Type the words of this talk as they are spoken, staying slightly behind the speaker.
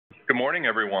Good morning,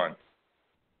 everyone.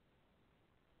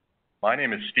 My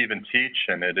name is Stephen Teach,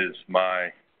 and it is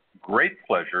my great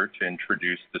pleasure to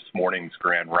introduce this morning's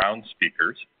Grand Round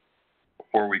speakers.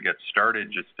 Before we get started,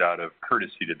 just out of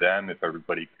courtesy to them, if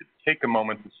everybody could take a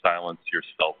moment to silence your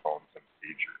cell phones and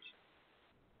pagers.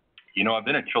 You know, I've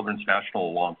been at Children's National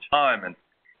a long time,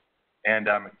 and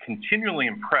I'm continually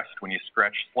impressed when you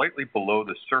scratch slightly below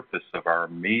the surface of our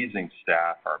amazing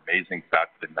staff, our amazing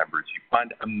faculty members. You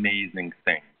find amazing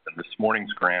things, and this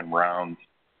morning's Grand Rounds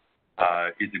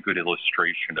is a good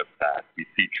illustration of that. We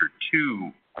featured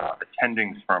two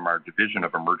attendings from our Division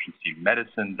of Emergency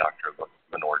Medicine, Dr.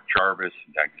 Lenore Jarvis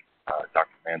and Dr.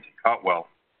 Jarvis and Kotwal,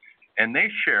 and they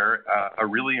share a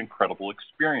really incredible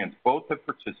experience. Both have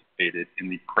participated in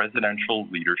the Presidential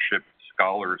Leadership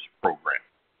Scholars Program.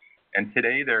 And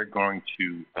today they're going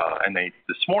to, and they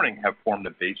this morning have formed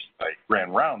a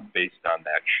Grand Round based on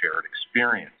that shared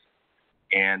experience.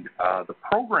 And the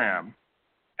program,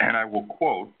 and I will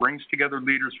quote, brings together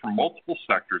leaders from multiple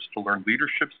sectors to learn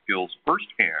leadership skills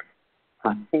firsthand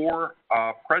from four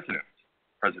presidents.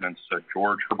 Presidents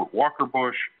George Herbert Walker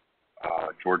Bush,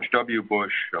 George W.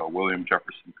 Bush, William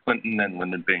Jefferson Clinton, and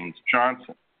Lyndon B.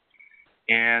 Johnson.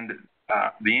 And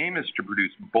the aim is to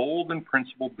produce bold and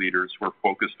principled leaders who are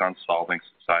focused on solving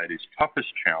society's toughest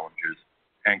challenges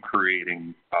and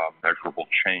creating measurable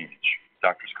change.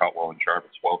 Drs. Kotwal and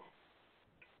Jarvis, welcome.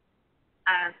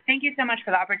 Thank you so much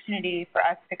for the opportunity for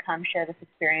us to come share this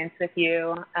experience with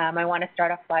you. I want to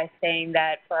start off by saying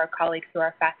that for our colleagues who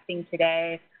are fasting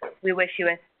today, we wish you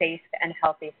a safe and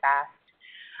healthy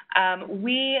fast.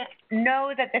 We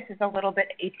know that this is a little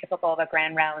bit atypical of a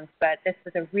Grand Rounds, but this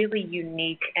was a really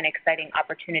unique and exciting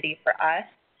opportunity for us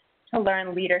to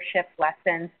learn leadership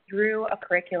lessons through a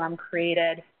curriculum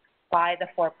created by the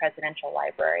four presidential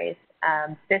libraries.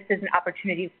 This is an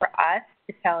opportunity for us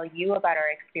to tell you about our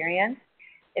experience.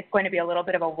 It's going to be a little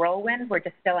bit of a whirlwind. We're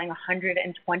distilling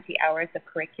 120 hours of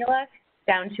curricula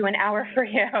down to an hour for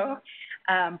you.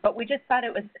 But we just thought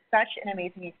it was such an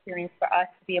amazing experience for us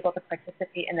to be able to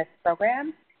participate in this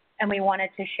program, and we wanted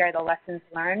to share the lessons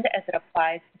learned as it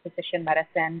applies to physician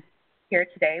medicine here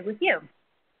today with you.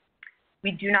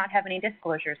 We do not have any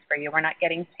disclosures for you. We're not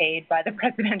getting paid by the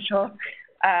Presidential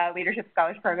Leadership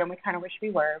Scholars Program. We kind of wish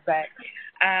we were, but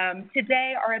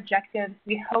today our objectives,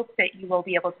 we hope that you will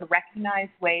be able to recognize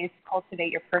ways to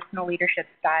cultivate your personal leadership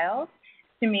styles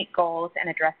to meet goals and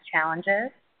address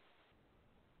challenges.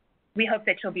 We hope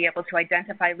that you'll be able to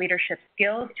identify leadership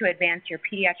skills to advance your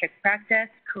pediatric practice,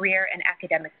 career, and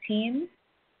academic teams.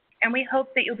 And we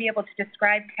hope that you'll be able to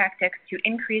describe tactics to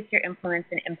increase your influence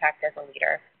and impact as a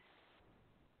leader.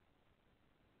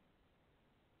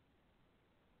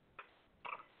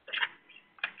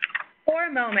 For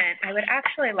a moment, I would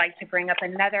actually like to bring up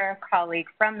another colleague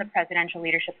from the Presidential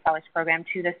Leadership Scholars Program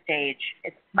to the stage.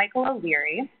 It's Michael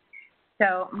O'Leary.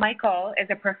 So Michael is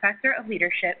a professor of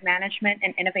leadership, management,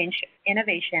 and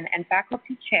innovation and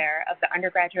faculty chair of the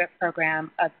undergraduate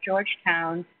program of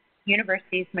Georgetown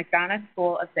University's McDonough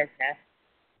School of Business.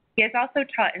 He has also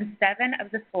taught in 7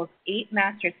 of the school's 8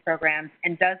 master's programs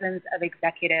and dozens of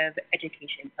executive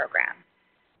education programs.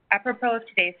 Apropos of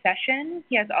today's session,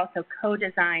 he has also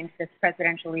co-designed this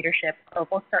presidential leadership, or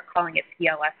we'll start calling it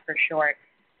PLS for short,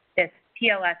 this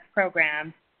PLS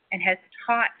program, and has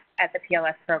taught at the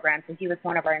PLS program, so he was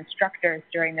one of our instructors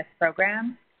during this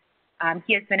program.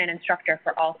 He has been an instructor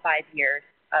for all 5 years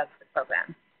of the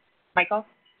program. Michael?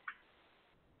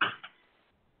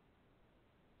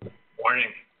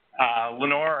 Morning.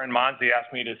 Lenore and Monzi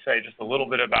asked me to say just a little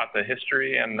bit about the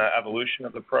history and the evolution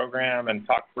of the program and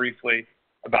talk briefly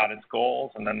about its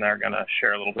goals, and then they're going to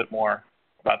share a little bit more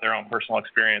about their own personal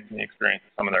experience and the experience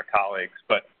of some of their colleagues.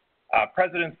 But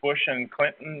Presidents Bush and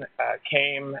Clinton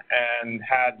came and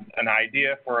had an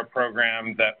idea for a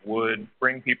program that would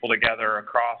bring people together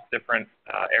across different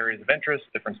areas of interest,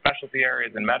 different specialty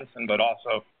areas in medicine, but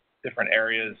also different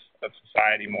areas of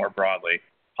society more broadly: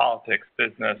 politics,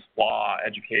 business, law,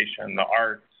 education, the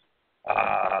arts,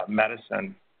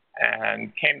 medicine,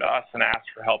 and came to us and asked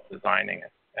for help designing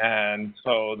it. And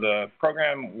so the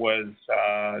program was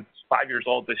 5 years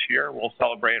old this year. We'll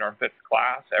celebrate our 5th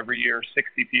class. Every year,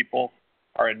 60 people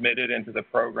are admitted into the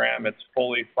program. It's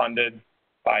fully funded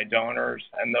by donors,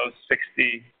 and those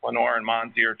 60, Lenore and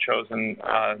Monzi, are chosen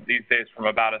these days from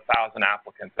about 1,000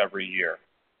 applicants every year.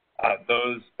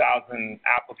 Those 1,000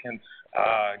 applicants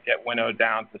get winnowed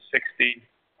down to 60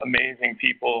 amazing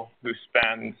people who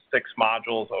spend 6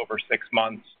 modules over 6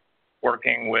 months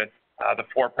working with the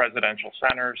 4 presidential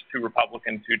centers, 2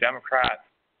 Republican, 2 Democrat,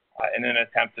 in an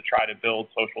attempt to try to build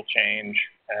social change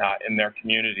in their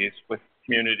communities with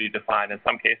community defined in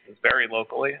some cases very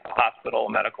locally, a hospital,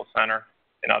 a medical center,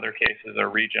 in other cases a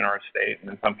region or a state, and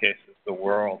in some cases the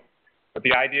world. But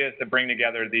the idea is to bring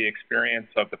together the experience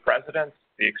of the presidents,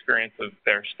 the experience of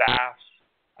their staffs,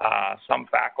 some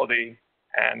faculty,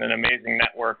 and an amazing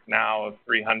network now of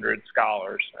 300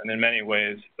 scholars. And in many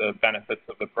ways, the benefits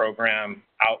of the program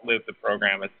outlive the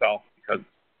program itself because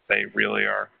they really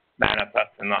are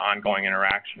manifest in the ongoing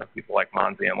interaction of people like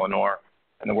Monzi and Lenore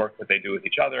and the work that they do with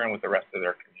each other and with the rest of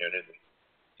their community.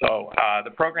 So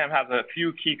the program has a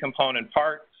few key component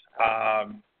parts,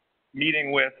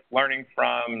 meeting with, learning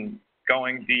from,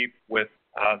 going deep with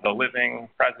the living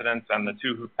presidents and the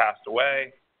two who've passed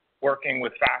away, working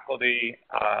with faculty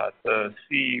to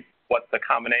see what the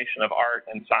combination of art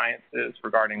and science is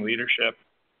regarding leadership,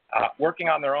 working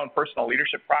on their own personal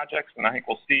leadership projects, and I think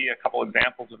we'll see a couple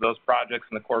examples of those projects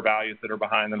and the core values that are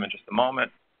behind them in just a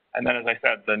moment. And then, as I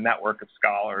said, the network of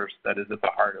scholars that is at the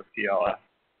heart of PLS.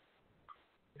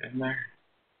 In there.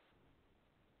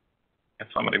 Got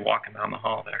somebody walking down the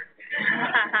hall there.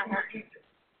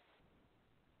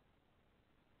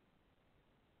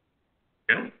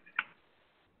 Good.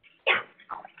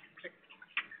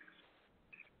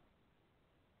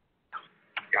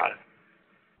 Got it.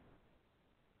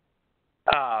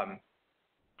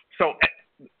 So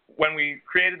when we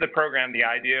created the program, the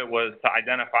idea was to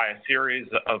identify a series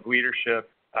of leadership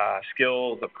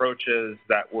skills, approaches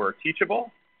that were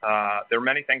teachable. There are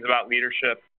many things about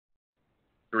leadership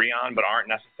agree on, but aren't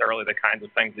necessarily the kinds of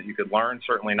things that you could learn,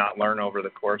 certainly not learn over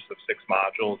the course of 6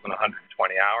 modules and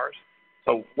 120 hours.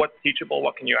 So what's teachable?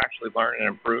 What can you actually learn and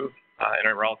improve in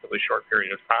a relatively short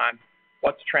period of time?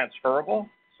 What's transferable?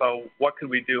 So what could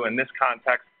we do in this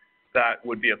context that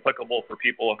would be applicable for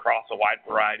people across a wide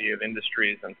variety of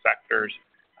industries and sectors?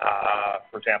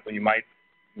 For example,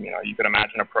 you could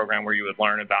imagine a program where you would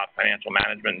learn about financial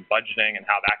management and budgeting and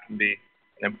how that can be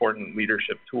an important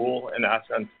leadership tool in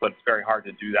essence, but it's very hard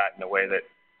to do that in a way that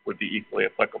would be equally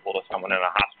applicable to someone in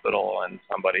a hospital and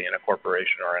somebody in a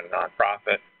corporation or in a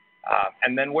nonprofit.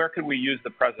 And then where could we use the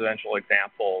presidential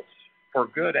examples for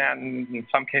good and in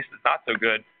some cases not so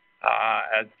good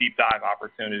as deep dive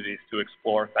opportunities to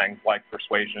explore things like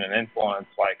persuasion and influence,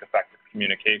 like effective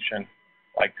communication,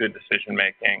 like good decision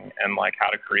making, and like how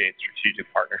to create strategic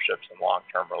partnerships and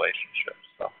long-term relationships.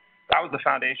 So that was the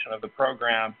foundation of the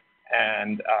program,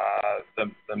 and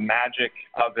the magic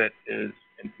of it is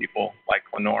in people like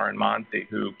Lenore and Monzi,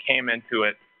 who came into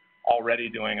it already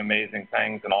doing amazing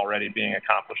things and already being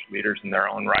accomplished leaders in their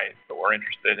own right, but were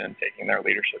interested in taking their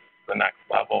leadership to the next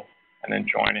level and then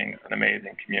joining an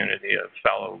amazing community of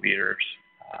fellow leaders.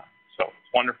 So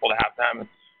it's wonderful to have them.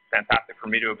 It's fantastic for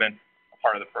me to have been a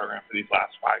part of the program for these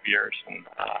last 5 years, and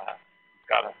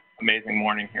got an amazing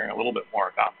morning hearing a little bit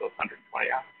more about those 120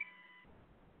 hours.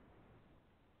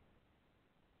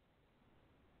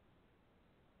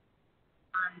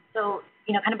 So,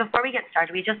 kind of before we get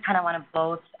started, we just kind of want to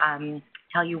both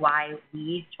tell you why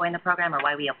we joined the program or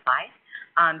why we applied.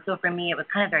 So for me, it was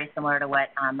kind of very similar to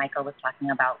what Michael was talking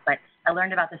about, but I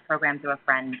learned about this program through a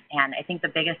friend, and I think the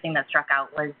biggest thing that struck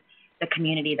out was the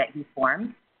community that he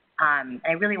formed.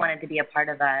 I really wanted to be a part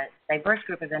of a diverse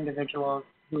group of individuals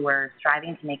who were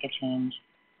striving to make a change,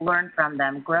 learn from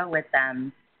them, grow with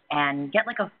them, and get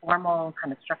like a formal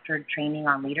kind of structured training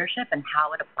on leadership and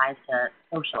how it applies to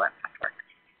social impact work.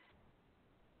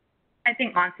 I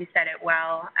think Monsi said it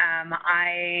well.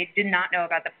 I did not know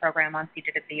about the program. Monsi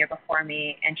did it the year before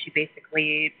me, and she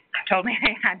basically told me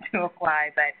I had to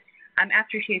apply. But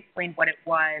after she explained what it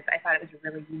was, I thought it was a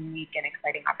really unique and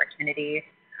exciting opportunity.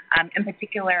 In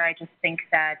particular, I just think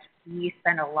that we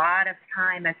spend a lot of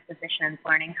time as physicians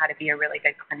learning how to be a really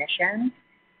good clinician.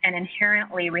 And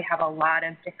inherently, we have a lot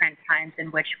of different times in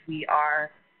which we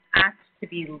are asked to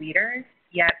be leaders,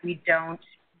 yet we don't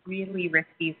really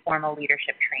receive formal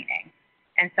leadership training.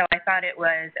 And so I thought it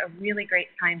was a really great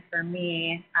time for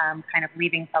me, kind of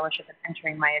leaving fellowship and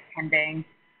entering my attending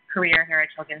career here at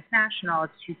Children's National,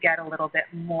 to get a little bit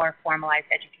more formalized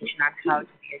education on how to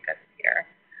be a good leader.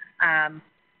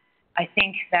 I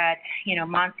think that,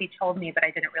 Monsi told me, but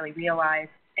I didn't really realize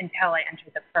until I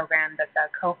entered the program, that the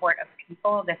cohort of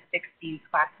people, the 60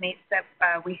 classmates that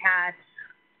we had,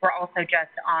 were also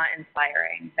just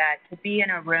awe-inspiring. That to be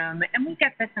in a room, and we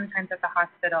get this sometimes at the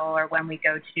hospital or when we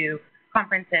go to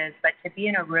conferences, but to be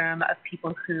in a room of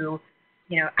people who,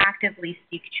 actively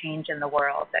seek change in the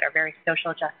world, that are very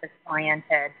social justice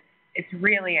oriented, it's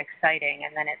really exciting.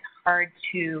 And then it's hard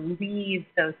to leave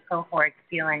those cohorts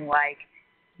feeling like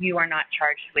you are not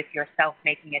charged with yourself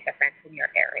making a difference in your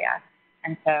area.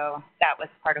 And so that was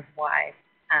part of why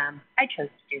I chose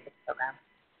to do this program.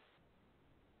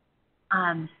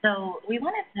 So we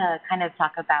wanted to kind of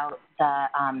talk about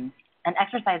an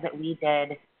exercise that we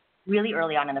did really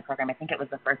early on in the program. I think it was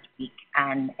the first week,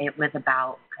 and it was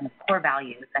about kind of core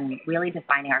values and really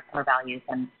defining our core values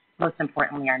and, most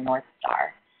importantly, our North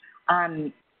Star.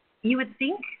 You would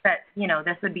think that,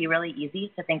 this would be really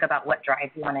easy to think about what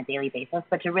drives you on a daily basis,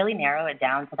 but to really narrow it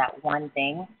down to that one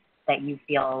thing that you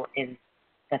feel is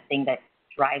the thing that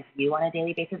drives you on a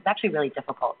daily basis is actually really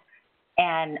difficult.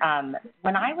 And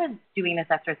when I was doing this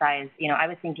exercise, I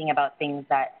was thinking about things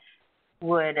that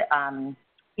would,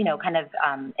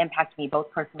 impact me both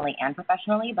personally and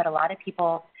professionally. But a lot of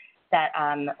people that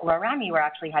were around me were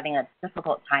actually having a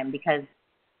difficult time because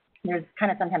there's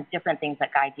kind of sometimes different things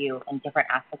that guide you in different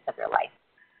aspects of your life.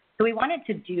 So we wanted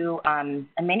to do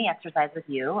a mini exercise with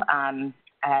you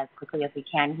as quickly as we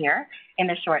can here in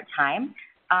this short time.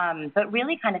 But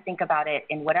really kind of think about it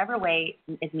in whatever way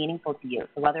is meaningful to you.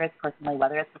 So whether it's personally,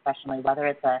 whether it's professionally, whether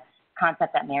it's a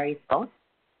concept that marries both.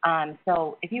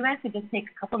 So if you guys could just take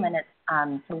a couple minutes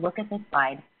to look at this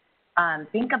slide,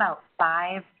 think about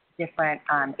 5 different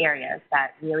areas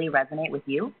that really resonate with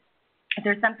you. If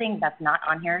there's something that's not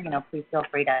on here, please feel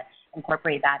free to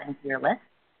incorporate that into your list.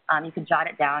 You could jot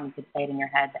it down, you could say it in your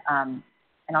head, and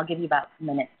I'll give you about a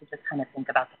minute to just kind of think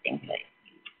about the things that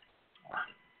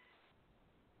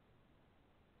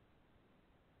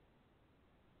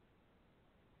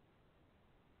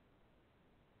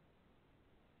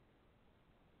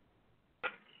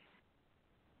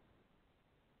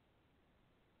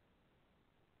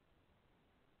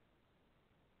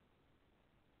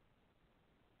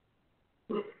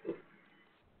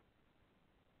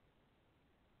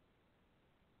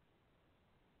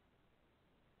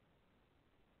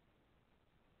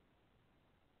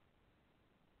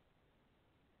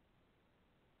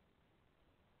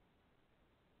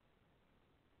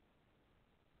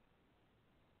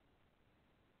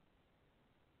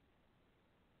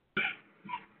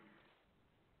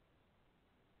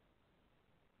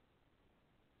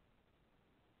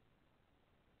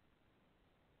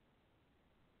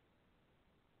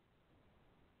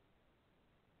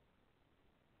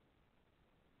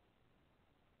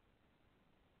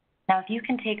Now, if you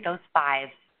can take those 5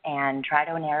 and try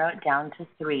to narrow it down to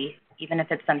 3, even if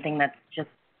it's something that's just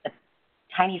a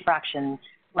tiny fraction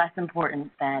less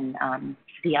important than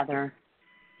the other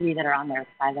 3 that are on there,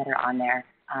 5 that are on there,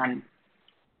 I'm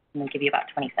going to give you about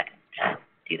 20 seconds to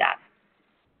do that.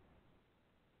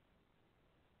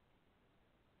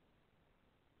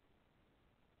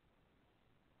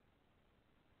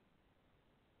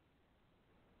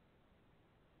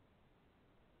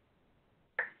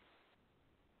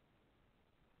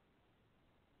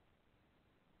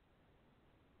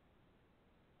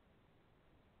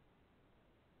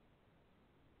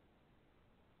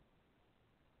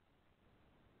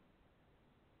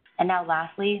 And now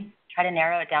lastly, try to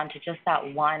narrow it down to just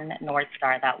that one North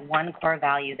Star, that one core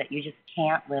value that you just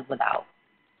can't live without,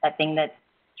 that thing that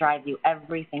drives you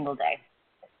every single day.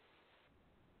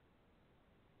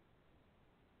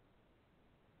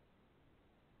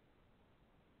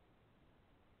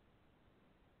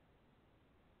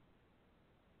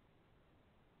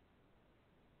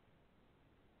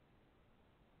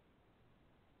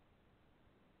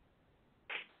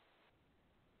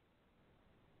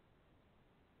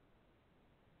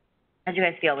 How did you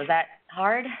guys feel? Was that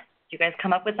hard? Did you guys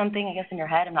come up with something, I guess, in your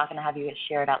head? I'm not going to have you guys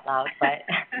share it out loud, but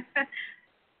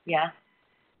yeah.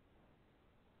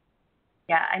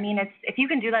 Yeah, I mean, if you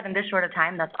can do that in this short of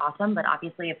time, that's awesome. But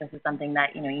obviously, if this is something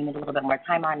that, you need a little bit more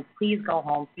time on, please go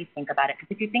home. Please think about it.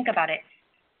 Because if you think about it,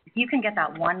 if you can get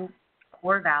that one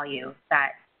core value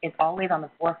that is always on the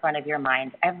forefront of your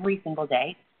mind every single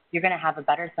day, you're going to have a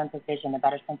better sense of vision, a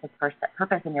better sense of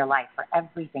purpose in your life for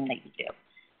everything that you do.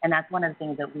 And that's one of the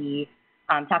things that we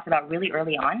talked about really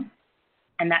early on.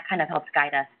 And that kind of helped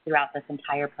guide us throughout this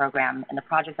entire program and the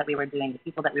projects that we were doing, the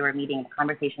people that we were meeting, the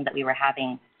conversations that we were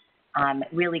having,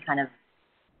 really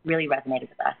resonated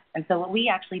with us. And so what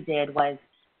we actually did was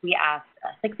we asked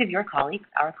 6 of your colleagues,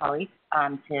 our colleagues,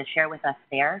 to share with us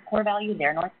their core value,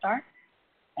 their North Star.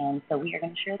 And so we are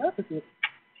going to share those with you.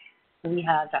 So we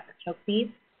have Dr.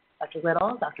 Chokes, Dr.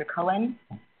 Little, Dr. Cohen,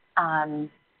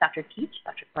 Dr. Teach,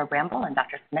 Dr. Bramble, and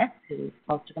Dr. Smith, who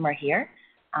most of them are here.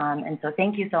 And so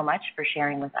thank you so much for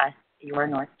sharing with us your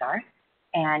North Star.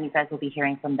 And you guys will be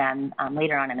hearing from them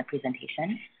later on in the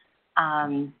presentation.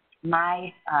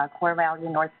 My core value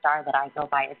North Star that I go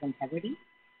by is integrity.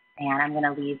 And I'm going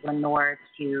to leave Lenore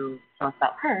to tell us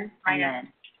about hers. And then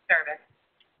service.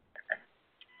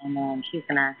 And then she's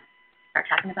going to start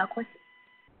talking about courses.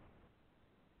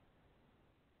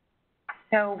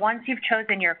 So once you've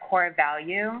chosen your core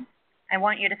value, I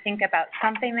want you to think about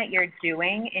something that you're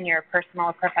doing in your personal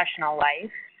or professional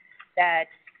life that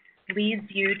leads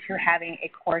you to having a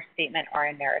core statement or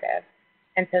a narrative.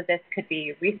 And so this could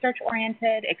be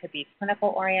research-oriented, it could be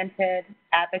clinical-oriented,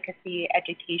 advocacy,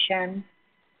 education.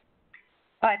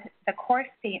 But the core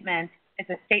statement is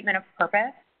a statement of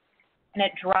purpose, and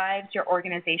it drives your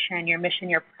organization, your mission,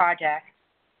 your project,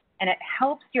 and it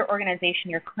helps your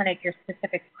organization, your clinic, your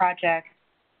specific project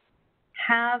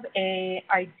have an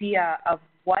idea of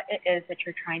what it is that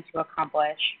you're trying to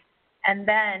accomplish. And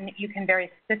then you can very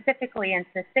specifically and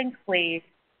succinctly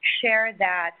share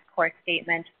that core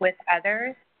statement with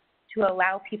others to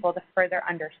allow people to further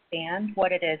understand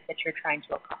what it is that you're trying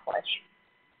to accomplish.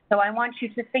 So I want you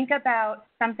to think about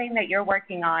something that you're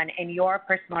working on in your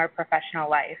personal or professional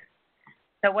life.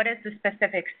 So what is the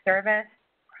specific service,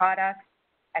 product,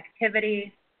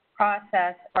 activity,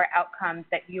 process, or outcomes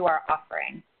that you are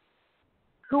offering?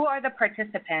 Who are the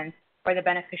participants or the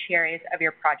beneficiaries of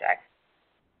your project?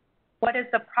 What is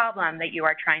the problem that you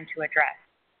are trying to address?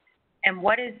 And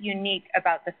what is unique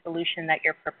about the solution that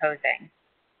you're proposing?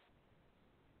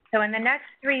 So in the next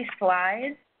 3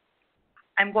 slides,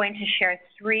 I'm going to share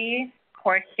 3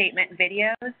 core statement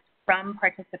videos from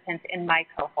participants in my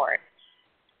cohort.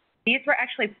 These were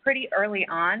actually pretty early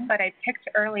on, but I picked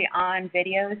early on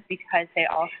videos because they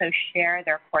also share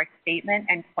their core statement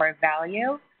and core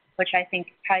value, which I think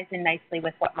ties in nicely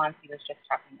with what Monty was just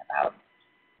talking about.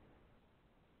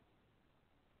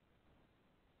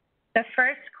 The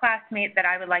first classmate that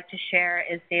I would like to share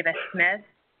is Davis Smith.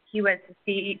 He is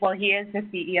the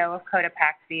CEO of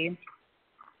Cotopaxi,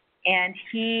 and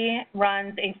he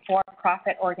runs a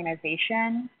for-profit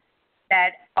organization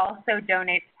that also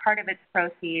donates part of its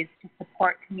proceeds to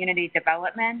support community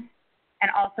development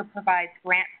and also provides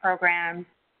grant programs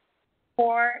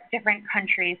for different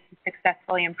countries to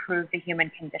successfully improve the human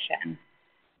condition.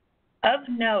 Of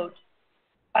note,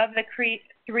 of the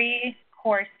 3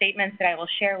 core statements that I will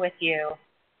share with you,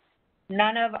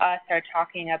 none of us are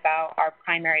talking about our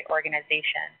primary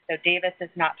organization. So Davis is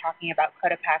not talking about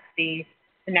Cotopaxi.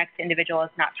 The next individual is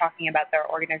not talking about their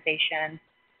organization.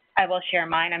 I will share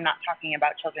mine. I'm not talking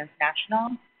about Children's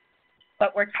National,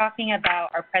 but we're talking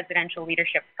about our Presidential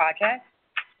Leadership Project,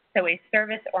 so a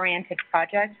service-oriented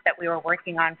project that we were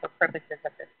working on for purposes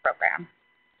of this program.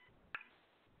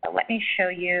 So let me show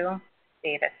you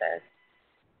Davis's.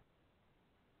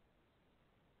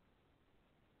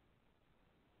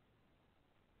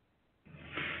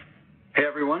 Hey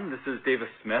everyone, this is Davis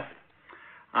Smith.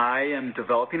 I am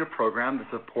developing a program that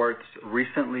supports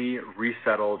recently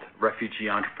resettled refugee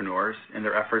entrepreneurs in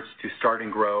their efforts to start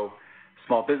and grow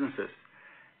small businesses.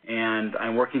 And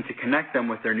I'm working to connect them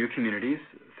with their new communities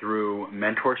through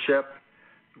mentorship,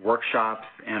 workshops,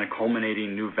 and a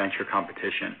culminating new venture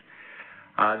competition.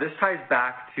 This ties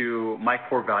back to my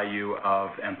core value of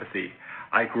empathy.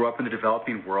 I grew up in the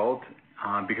developing world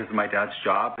because of my dad's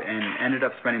job and ended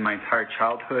up spending my entire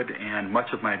childhood and much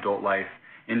of my adult life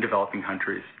in developing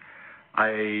countries.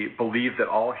 I believe that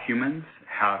all humans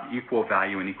have equal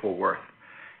value and equal worth.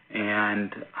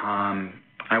 And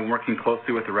I'm working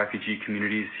closely with the refugee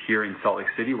communities here in Salt Lake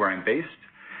City where I'm based,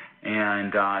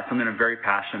 and something I'm very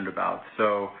passionate about.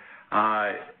 So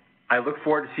I look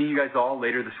forward to seeing you guys all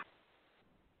later this week.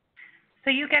 So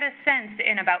you get a sense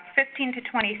in about 15 to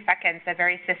 20 seconds, a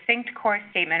very succinct core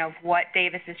statement of what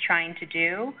Davis is trying to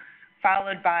do,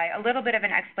 followed by a little bit of an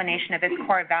explanation of his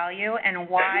core value and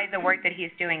why the work that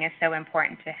he's doing is so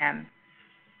important to him.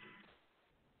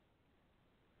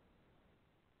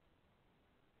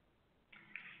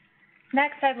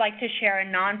 Next, I'd like to share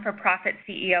a non-for-profit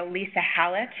CEO, Lisa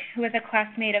Hallett, who is a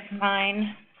classmate of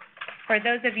mine. For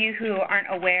those of you who aren't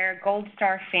aware, Gold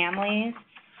Star families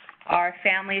are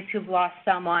families who've lost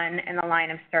someone in the line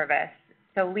of service.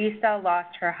 So Lisa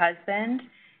lost her husband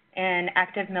in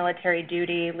active military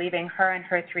duty, leaving her and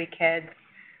her 3 kids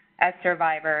as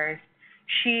survivors.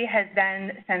 She has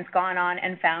then since gone on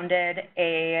and founded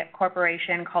a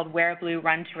corporation called Wear Blue,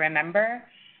 Run to Remember,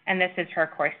 and this is her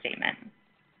core statement.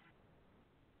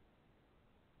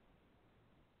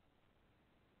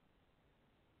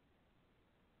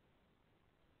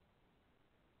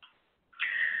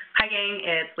 Hi gang,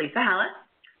 it's Lisa Hallett.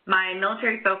 My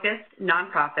military-focused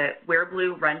nonprofit, Wear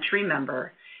Blue, Run to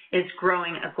Remember, is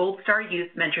growing a Gold Star Youth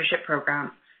Mentorship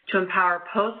Program to empower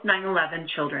post-9/11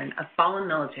 children of fallen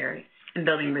military in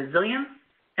building resilience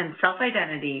and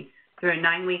self-identity through a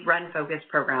 9-week run-focused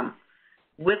program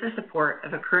with the support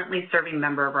of a currently serving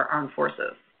member of our armed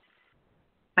forces.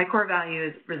 My core value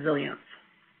is resilience,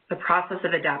 the process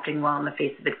of adapting well in the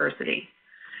face of adversity.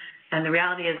 And the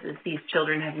reality is these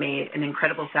children have made an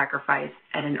incredible sacrifice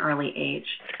at an early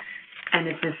age. And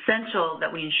it's essential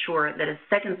that we ensure that a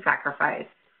second sacrifice,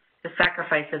 the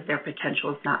sacrifice of their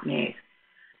potential, is not made.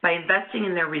 By investing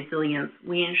in their resilience,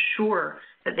 we ensure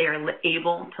that they are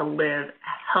able to live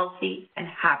a healthy and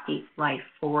happy life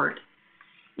forward.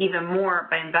 Even more,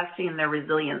 by investing in their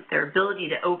resilience, their ability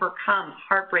to overcome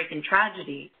heartbreak and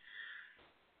tragedy,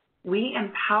 we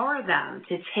empower them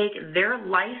to take their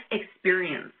life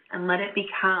experience and let it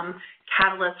become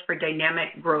catalysts for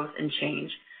dynamic growth and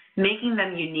change, making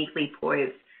them uniquely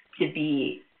poised to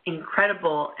be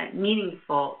incredible and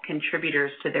meaningful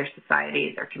contributors to their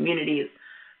society, their communities,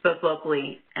 both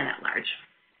locally and at large.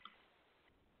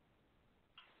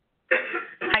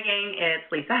 Hi, gang.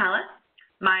 It's Lisa Hallett.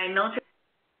 My military.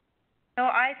 So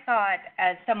I thought,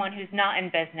 as someone who's not in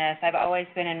business, I've always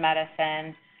been in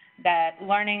medicine, that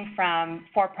learning from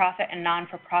for-profit and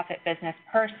non-for-profit business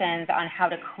persons on how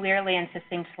to clearly and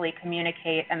succinctly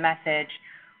communicate a message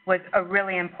was a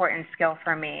really important skill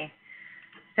for me.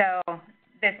 So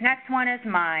this next one is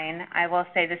mine. I will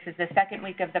say this is the second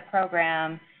week of the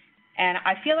program, and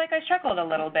I feel like I struggled a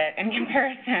little bit in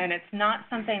comparison. It's not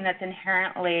something that's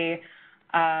inherently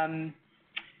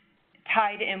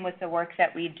tied in with the work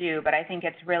that we do, but I think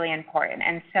it's really important.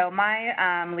 And so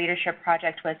my leadership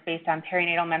project was based on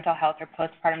perinatal mental health or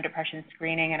postpartum depression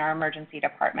screening in our emergency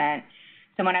department.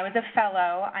 So when I was a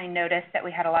fellow, I noticed that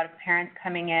we had a lot of parents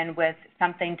coming in with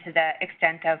something to the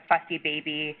extent of fussy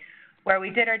baby, where we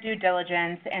did our due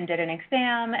diligence and did an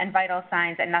exam and vital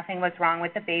signs, and nothing was wrong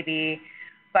with the baby,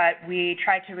 but we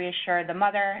tried to reassure the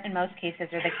mother in most cases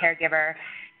or the caregiver,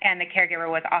 and the caregiver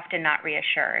was often not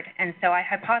reassured. And so I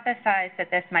hypothesized that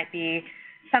this might be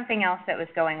something else that was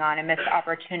going on, a missed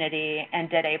opportunity, and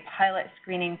did a pilot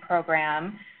screening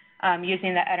program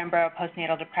using the Edinburgh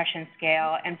Postnatal Depression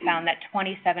Scale, and found that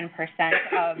 27%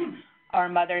 of our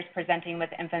mothers presenting with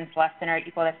infants less than or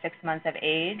equal to 6 months of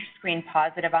age screened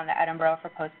positive on the Edinburgh for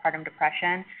postpartum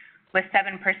depression, with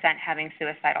 7% having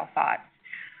suicidal thoughts.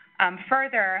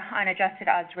 Further, on adjusted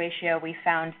odds ratio, we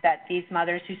found that these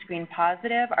mothers who screen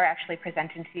positive are actually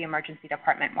presenting to the emergency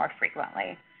department more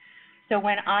frequently. So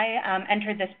when I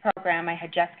entered this program, I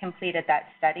had just completed that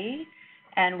study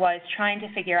and was trying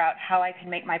to figure out how I could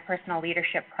make my personal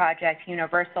leadership project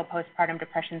universal postpartum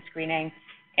depression screening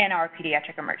in our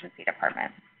pediatric emergency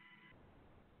department.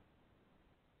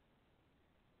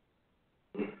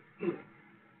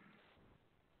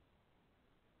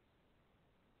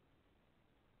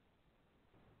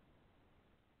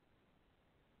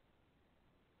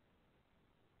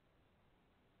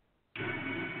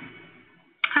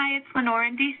 Hi, it's Lenore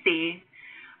in DC.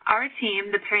 Our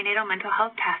team, the Perinatal Mental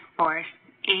Health Task Force,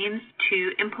 aims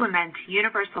to implement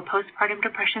universal postpartum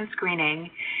depression screening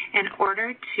in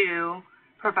order to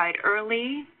provide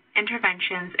early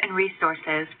interventions and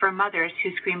resources for mothers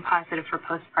who screen positive for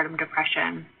postpartum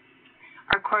depression.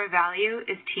 Our core value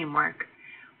is teamwork.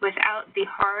 Without the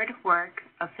hard work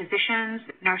of physicians,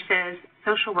 nurses,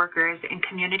 social workers, and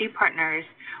community partners,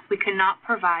 we cannot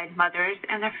provide mothers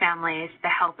and their families the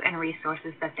help and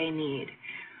resources that they need.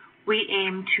 We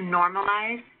aim to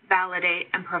normalize, validate,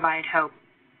 and provide hope.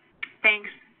 Thanks.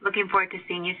 Looking forward to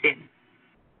seeing you soon.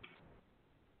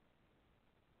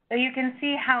 So you can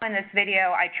see how in this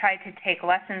video I tried to take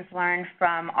lessons learned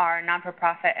from our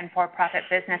non-for-profit and for-profit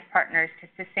business partners to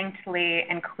succinctly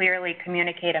and clearly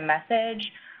communicate a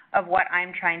message of what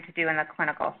I'm trying to do in the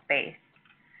clinical space.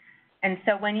 And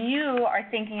so when you are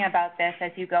thinking about this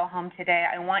as you go home today,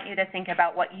 I want you to think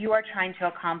about what you are trying to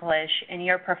accomplish in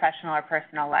your professional or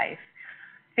personal life.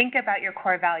 Think about your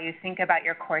core values. Think about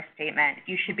your core statement.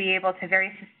 You should be able to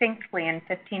very succinctly in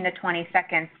 15 to 20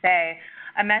 seconds say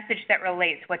a message that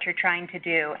relates what you're trying to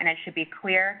do, and it should be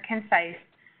clear, concise,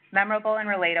 memorable and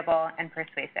relatable, and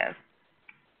persuasive.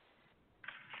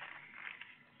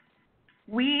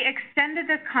 We extended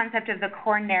this concept of the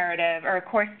core narrative or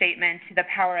core statement to the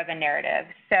power of a narrative.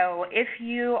 So if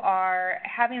you are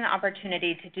having the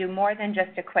opportunity to do more than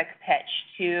just a quick pitch,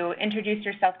 to introduce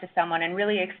yourself to someone and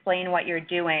really explain what you're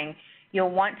doing,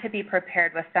 you'll want to be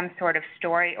prepared with some sort of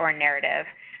story or narrative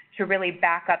to really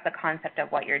back up the concept of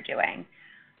what you're doing.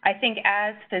 I think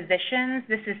as physicians,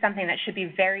 this is something that should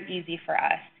be very easy for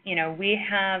us. You know, we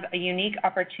have a unique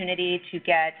opportunity to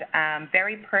get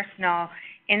very personal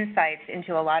insights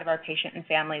into a lot of our patient and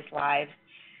families' lives.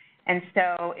 And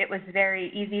so it was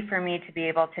very easy for me to be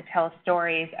able to tell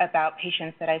stories about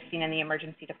patients that I've seen in the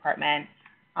emergency department,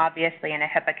 obviously in a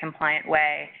HIPAA-compliant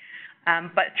way.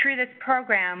 But through this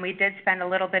program, we did spend a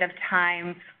little bit of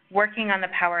time working on the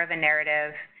power of a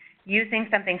narrative, using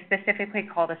something specifically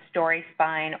called a story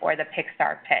spine or the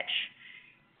Pixar pitch.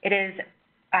 It is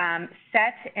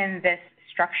set in this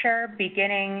structure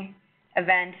beginning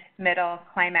event, middle,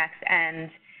 climax, end.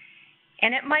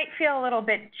 And it might feel a little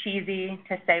bit cheesy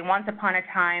to say once upon a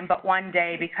time, but one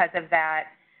day because of that.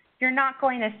 You're not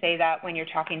going to say that when you're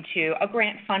talking to a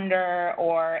grant funder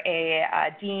or a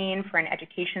dean for an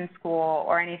education school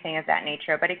or anything of that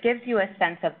nature, but it gives you a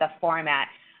sense of the format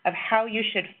of how you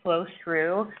should flow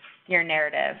through your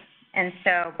narrative. And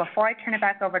so before I turn it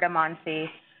back over to Monsi,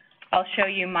 I'll show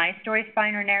you my story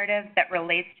spine or narrative that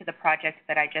relates to the project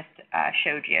that I just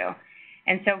showed you.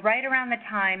 And so right around the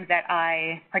time that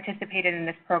I participated in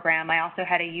this program, I also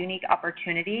had a unique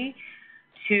opportunity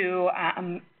to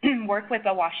work with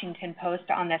the Washington Post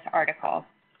on this article.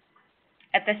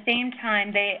 At the same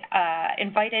time, they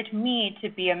invited me to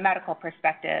be a medical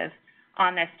perspective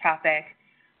on this topic,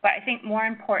 but I think more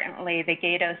importantly, the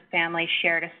Gatos family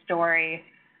shared a story,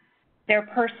 their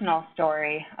personal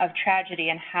story of tragedy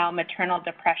and how maternal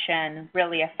depression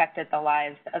really affected the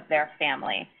lives of their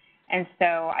family. And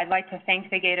so I'd like to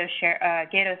thank the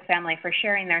Gatos family for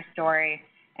sharing their story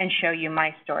and show you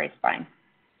my story spine.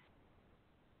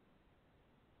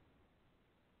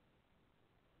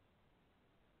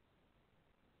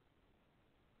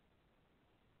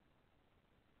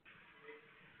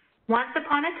 Once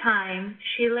upon a time,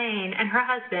 Shelane and her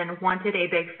husband wanted a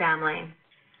big family.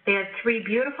 They had 3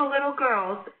 beautiful little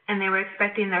girls, and they were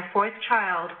expecting their 4th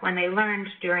child when they learned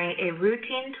during a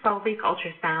routine 12-week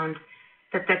ultrasound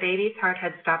that the baby's heart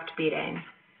had stopped beating.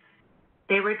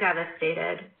 They were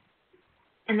devastated.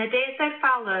 In the days that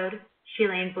followed,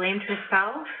 Shelane blamed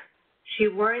herself, she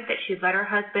worried that she'd let her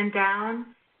husband down,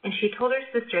 and she told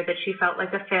her sister that she felt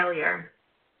like a failure.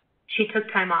 She took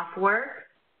time off work,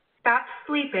 stopped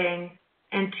sleeping,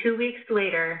 and 2 weeks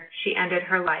later, she ended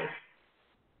her life.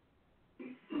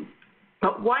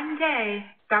 But one day,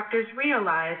 doctors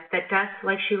realized that deaths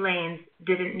like Shelane's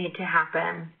didn't need to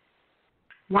happen.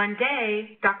 One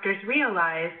day, doctors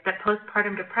realized that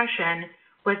postpartum depression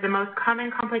was the most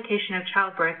common complication of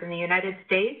childbirth in the United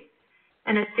States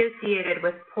and associated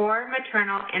with poor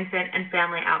maternal, infant, and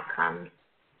family outcomes.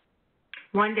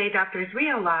 One day, doctors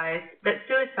realized that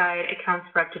suicide accounts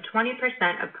for up to 20%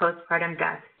 of postpartum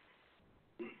deaths.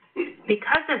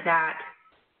 Because of that,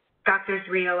 doctors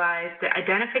realized that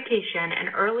identification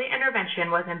and early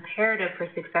intervention was imperative for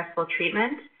successful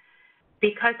treatment.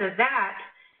 Because of that,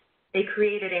 they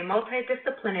created a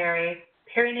multidisciplinary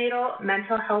perinatal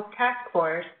mental health task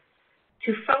force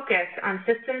to focus on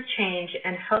systems change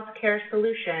and healthcare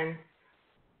solutions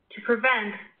to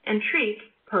prevent and treat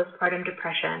postpartum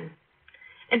depression.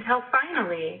 Until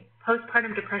finally,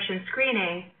 postpartum depression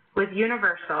screening was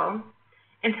universal,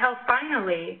 until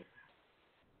finally,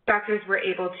 doctors were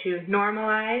able to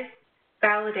normalize,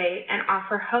 validate, and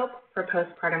offer hope for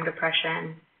postpartum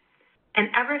depression. And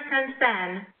ever since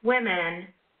then, women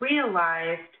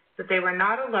realized that they were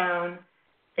not alone,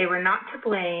 they were not to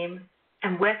blame,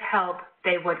 and with help,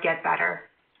 they would get better.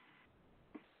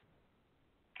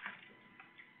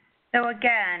 So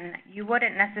again, you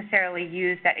wouldn't necessarily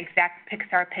use that exact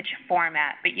Pixar pitch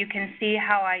format, but you can see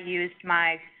how I used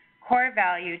my core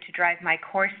value to drive my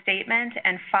core statement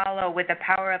and follow with the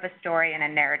power of a story and a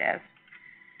narrative.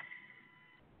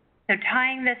 So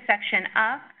tying this section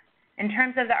up, in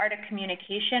terms of the art of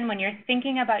communication, when you're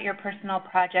thinking about your personal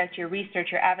project, your research,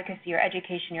 your advocacy, your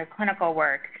education, your clinical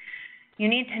work, you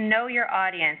need to know your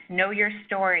audience, know your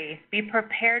story, be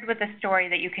prepared with a story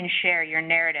that you can share, your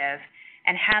narrative,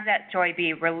 and have that story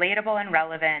be relatable and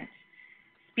relevant.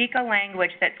 Speak a language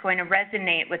that's going to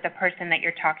resonate with the person that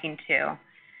you're talking to.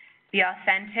 Be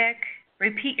authentic,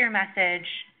 repeat your message,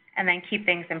 and then keep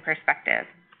things in perspective.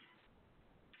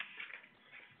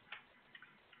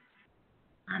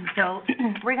 So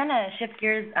we're going to shift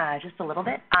gears just a little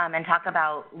bit and talk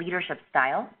about leadership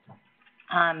style.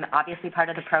 Obviously, part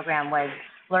of the program was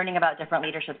learning about different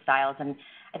leadership styles, and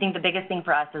I think the biggest thing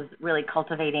for us is really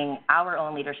cultivating our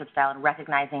own leadership style and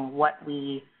recognizing what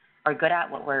we are good at,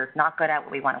 what we're not good at,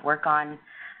 what we want to work on.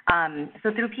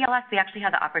 So through PLS, we actually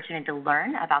had the opportunity to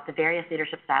learn about the various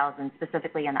leadership styles and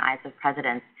specifically in the eyes of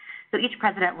presidents. So each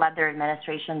president led their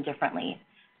administration differently.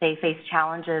 They faced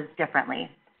challenges differently.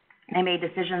 They made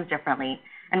decisions differently.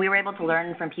 And we were able to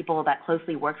learn from people that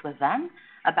closely worked with them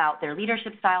about their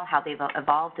leadership style, how they've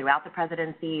evolved throughout the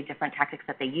presidency, different tactics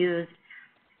that they used.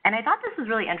 And I thought this was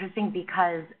really interesting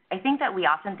because I think that we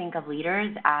often think of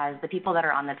leaders as the people that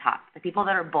are on the top, the people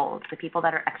that are bold, the people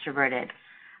that are extroverted.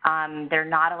 They're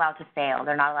not allowed to fail.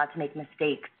 They're not allowed to make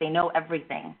mistakes. They know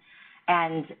everything.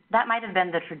 And that might have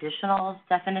been the traditional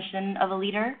definition of a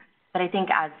leader, but I think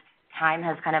as time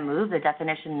has kind of moved, the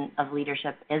definition of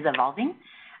leadership is evolving,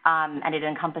 and it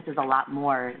encompasses a lot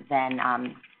more than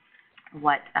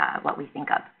what we think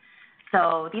of.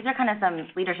 So these are kind of some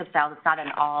leadership styles. It's not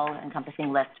an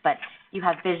all-encompassing list, but you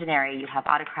have visionary, you have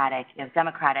autocratic, you have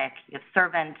democratic, you have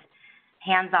servant,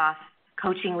 hands-off,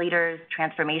 coaching leaders,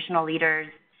 transformational leaders,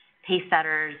 pace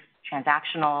setters,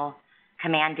 transactional,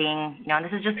 commanding, and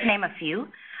this is just to name a few.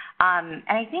 And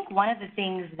I think one of the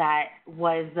things that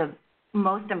was the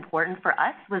most important for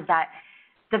us was that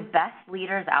the best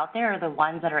leaders out there are the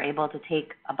ones that are able to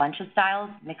take a bunch of styles,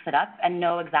 mix it up, and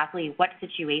know exactly what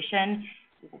situation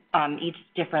each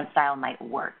different style might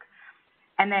work.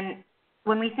 And then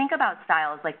when we think about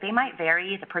styles, like they might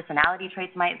vary, the personality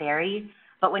traits might vary,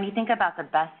 but when you think about the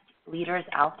best leaders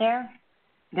out there,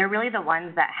 they're really the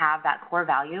ones that have that core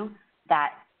value,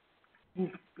 that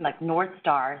like North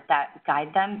Star that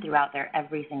guide them throughout their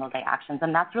every single day actions.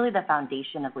 And that's really the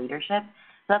foundation of leadership.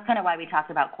 So that's kind of why we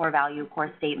talked about core value, core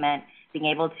statement, being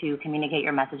able to communicate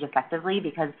your message effectively,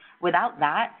 because without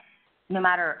that, no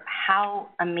matter how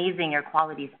amazing your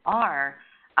qualities are,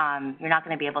 you're not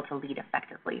going to be able to lead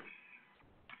effectively.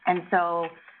 And so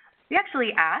we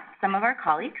actually asked some of our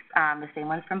colleagues, the same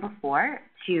ones from before,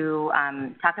 to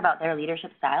talk about their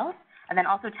leadership styles, and then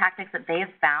also tactics that they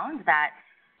have found that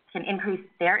can increase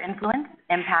their influence,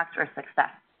 impact, or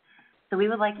success. So we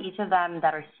would like each of them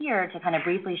that are here to kind of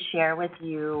briefly share with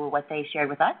you what they shared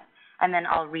with us, and then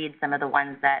I'll read some of the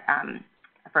ones that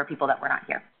for people that were not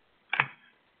here.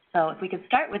 So if we could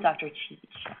start with Dr. Cheech.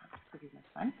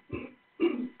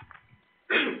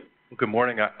 Well, good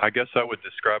morning. I guess I would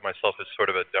describe myself as sort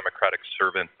of a democratic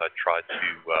servant. I try to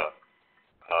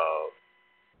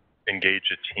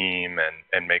engage a team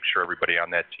and make sure everybody on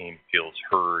that team feels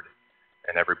heard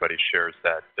and everybody shares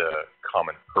that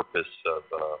common purpose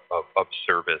of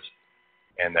service,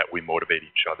 and that we motivate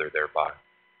each other thereby.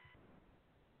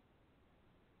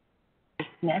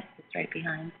 Smith is right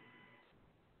behind.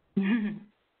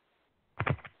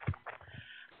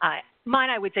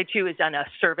 Mine, I would say, too, is on a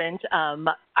servant.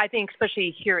 I think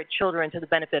especially here at Children, to the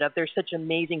benefit of, there's such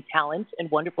amazing talent and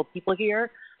wonderful people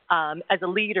here. As a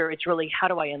leader, it's really how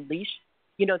do I unleash,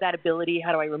 that ability?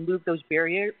 How do I remove those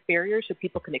barriers so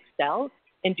people can excel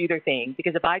and do their thing?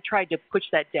 Because if I tried to push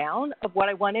that down of what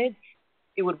I wanted,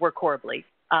 it would work horribly.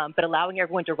 But allowing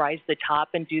everyone to rise to the top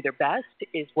and do their best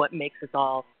is what makes us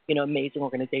all, amazing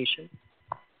organization.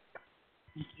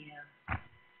 Thank you.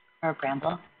 Or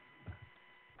Bramble.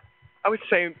 I would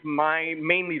say my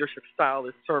main leadership style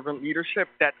is servant leadership.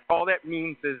 That all that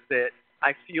means is that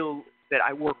I feel that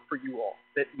I work for you all,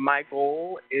 that my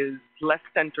goal is less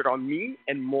centered on me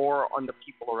and more on the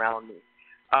people around me.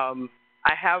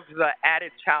 I have the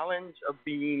added challenge of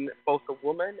being both a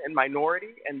woman and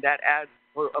minority, and that adds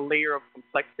a layer of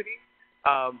complexity.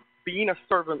 Being a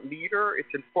servant leader,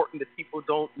 it's important that people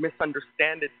don't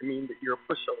misunderstand it to mean that you're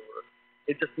a pushover.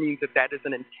 It just means that that is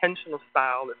an intentional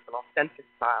style, it's an authentic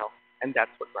style, and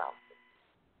that's what grounds it.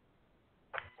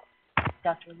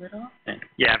 Dr. Little?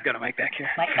 Yeah, I've got a mic back here.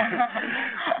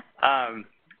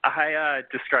 I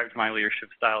described my leadership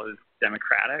style as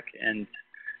democratic, and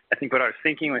I think what I was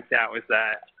thinking with that was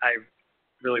that I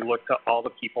really look to all the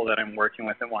people that I'm working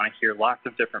with and want to hear lots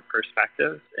of different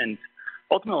perspectives and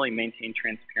ultimately maintain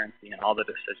transparency in all the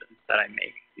decisions that I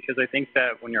make. Because I think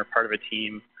that when you're a part of a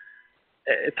team,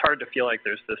 it's hard to feel like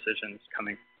there's decisions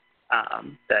coming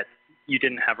that you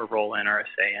didn't have a role in or a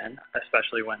say in,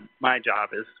 especially when my job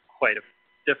is quite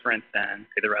different than,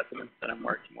 say, the residents that I'm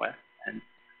working with. And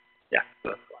yeah, so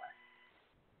that's why.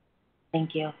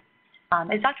 Thank you.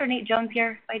 Is Dr. Nate Jones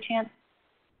here by chance?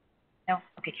 No?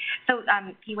 Okay. So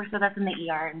he works with us in the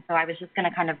ER, and so I was just going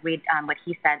to kind of read what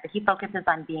he said, but he focuses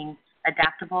on being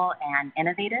adaptable and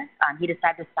innovative. He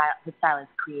described his style as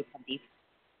creativity.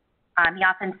 He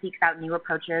often seeks out new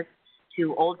approaches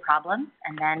to old problems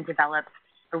and then develops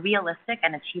a realistic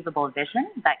and achievable vision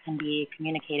that can be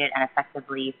communicated and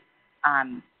effectively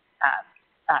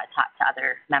taught to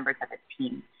other members of his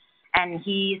team. And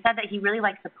he said that he really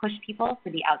likes to push people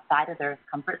to be outside of their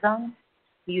comfort zone.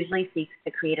 He usually seeks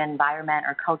to create an environment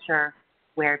or culture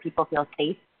where people feel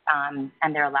safe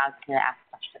and they're allowed to ask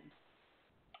questions.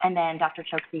 And then Dr.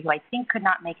 Chokshi, who I think could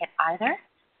not make it either,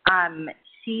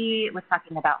 she was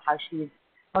talking about how she's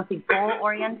mostly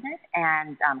goal-oriented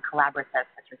and collaborative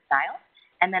as her style.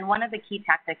 And then one of the key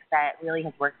tactics that really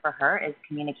has worked for her is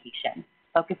communication,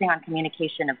 focusing on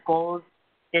communication of goals,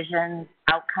 visions,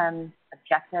 outcomes,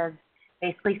 objectives,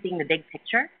 basically seeing the big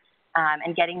picture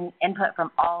and getting input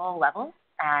from all levels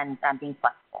and being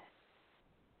flexible.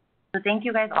 So thank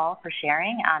you guys all for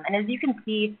sharing. And as you can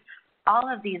see,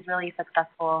 all of these really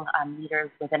successful leaders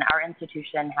within our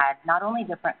institution had not only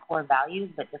different core values,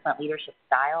 but different leadership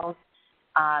styles,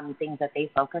 things that they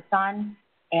focused on.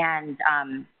 And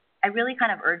I really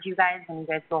kind of urge you guys, when you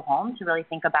guys go home, to really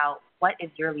think about what is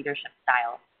your leadership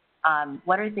style.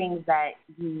 What are things that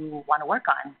you want to work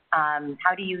on?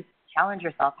 How do you challenge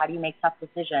yourself? How do you make tough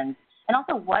decisions? And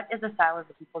also, what is the style of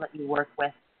the people that you work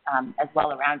with as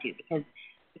well around you? Because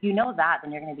if you know that,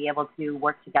 then you're going to be able to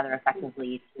work together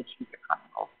effectively to achieve your common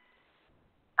goals.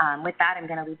 With that, I'm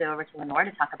going to leave it over to Lenore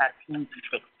to talk about teams and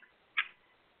stakeholders.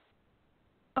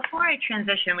 Before I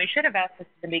transition, we should have asked this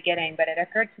at the beginning, but it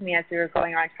occurred to me as we were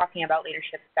going around talking about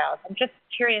leadership styles. I'm just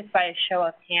curious, by a show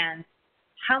of hands,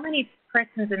 how many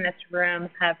persons in this room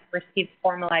have received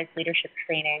formalized leadership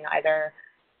training, either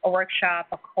a workshop,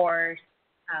 a course,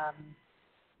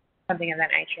 something of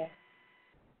that nature?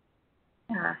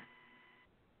 Yeah.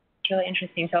 It's really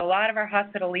interesting. So a lot of our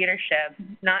hospital leadership,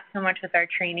 not so much with our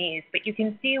trainees, but you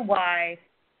can see why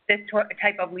this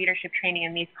type of leadership training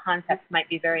and these concepts might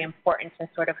be very important to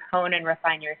sort of hone and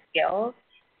refine your skills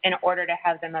in order to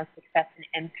have the most success and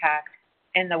impact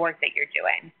in the work that you're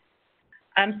doing.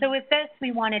 So with this,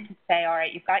 we wanted to say, all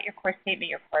right, you've got your core statement,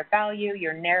 your core value,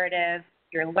 your narrative,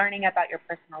 you're learning about your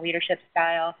personal leadership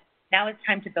style. Now it's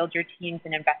time to build your teams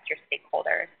and investor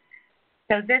stakeholders.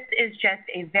 So this is just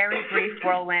a very brief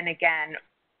whirlwind. Again,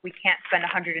 we can't spend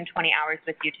 120 hours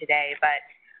with you today, but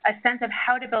a sense of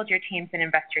how to build your teams and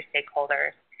investor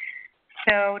stakeholders.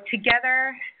 So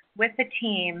together with the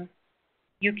team,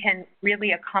 you can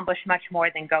really accomplish much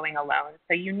more than going alone.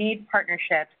 So you need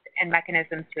partnerships and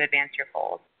mechanisms to advance your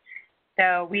goals.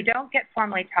 So we don't get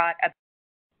formally taught about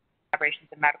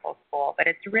collaborations in medical school, but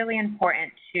it's really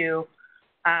important to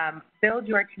build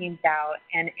your teams out.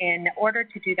 And in order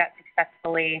to do that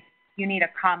successfully, you need a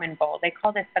common goal. They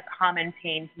call this the common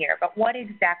pain here. But what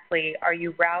exactly are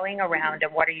you rallying around,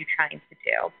 and what are you trying to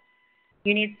do?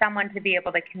 You need someone to be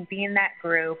able to convene that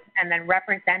group, and then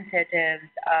representatives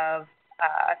of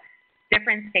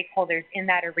different stakeholders in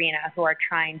that arena who are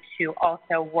trying to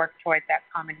also work towards that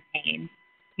common pain.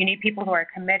 You need people who are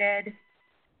committed,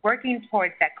 working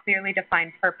towards that clearly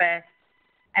defined purpose,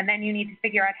 and then you need to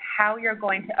figure out how you're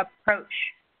going to approach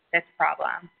this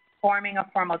problem, forming a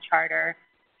formal charter,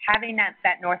 having that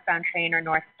northbound train or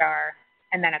North Star,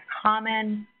 and then a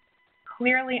common,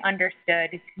 clearly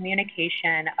understood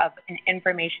communication of an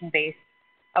information base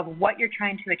of what you're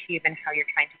trying to achieve and how you're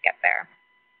trying to get there.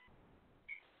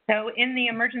 So in the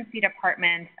emergency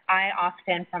department, I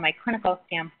often, from a clinical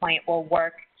standpoint, will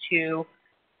work to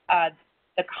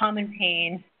the common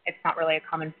pain, it's not really a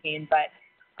common pain, but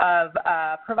of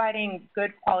providing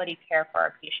good quality care for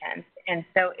our patients. And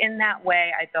so in that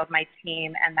way, I build my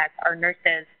team, and that's our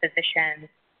nurses, physicians,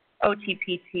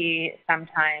 OTPT,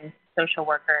 sometimes social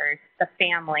workers, the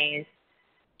families,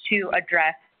 to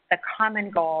address the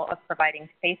common goal of providing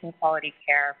safe and quality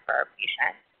care for our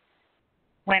patients.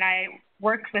 When I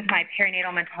worked with my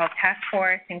perinatal mental health task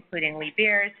force, including Lee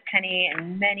Beers, Penny,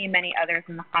 and many, many others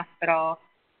in the hospital,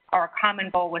 our common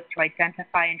goal was to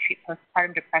identify and treat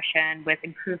postpartum depression with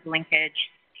improved linkage,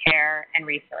 care, and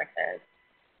resources.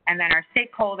 And then our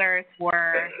stakeholders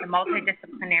were the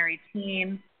multidisciplinary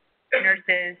team,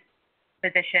 nurses,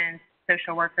 physicians,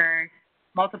 social workers,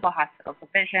 multiple hospital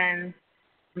divisions.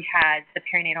 We had the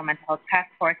perinatal mental health task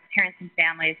force, parents and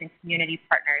families, and community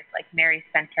partners like Mary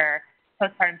Center,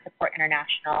 Postpartum Support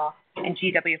International, and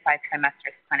GW5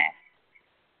 Trimesters Clinic.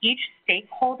 Each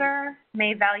stakeholder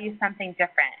may value something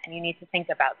different, and you need to think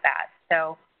about that.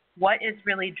 So what is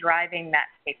really driving that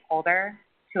stakeholder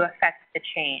to affect the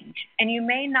change? And you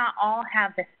may not all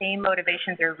have the same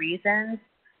motivations or reasons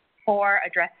for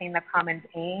addressing the common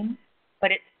pain, but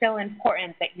it's still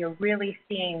important that you're really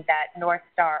seeing that North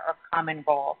Star or common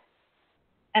goal.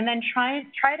 And then try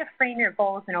to frame your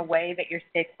goals in a way that your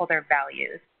stakeholder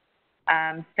values.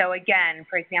 So again,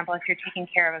 for example, if you're taking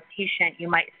care of a patient, you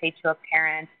might say to a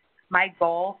parent, my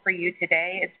goal for you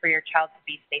today is for your child to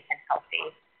be safe and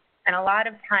healthy. And a lot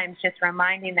of times just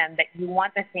reminding them that you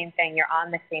want the same thing, you're on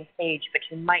the same page, but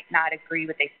you might not agree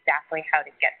with exactly how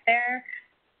to get there,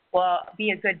 will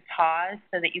be a good pause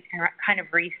so that you can kind of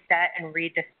reset and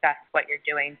rediscuss what you're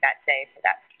doing that day for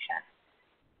that patient.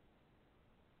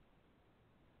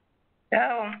 So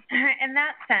in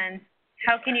that sense,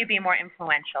 how can you be more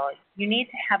influential? You need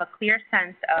to have a clear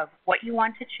sense of what you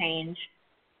want to change,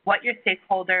 what your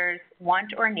stakeholders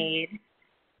want or need,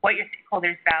 what your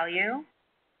stakeholders value,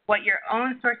 what your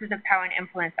own sources of power and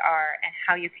influence are, and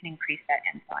how you can increase that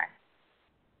influence.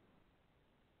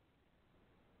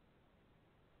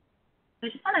 I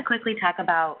just want to quickly talk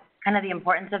about kind of the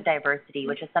importance of diversity,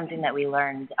 which is something that we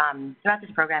learned throughout this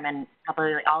program, and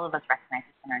probably all of us recognize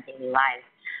this in our daily lives.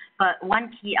 But one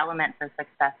key element for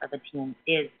success of a team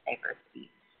is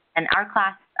diversity. And our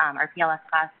class, our PLS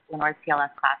class, Lenore's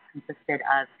PLS class, consisted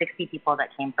of 60 people that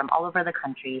came from all over the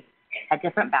country, had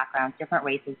different backgrounds, different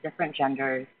races, different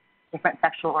genders, different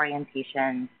sexual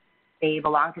orientations. They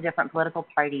belonged to different political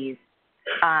parties,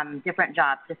 different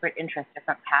jobs, different interests,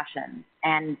 different passions.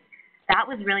 And that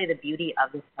was really the beauty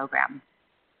of this program.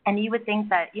 And you would think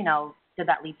that, you know, did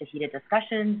that lead to heated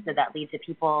discussions? Did that lead to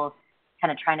people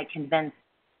kind of trying to convince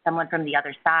someone from the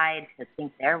other side to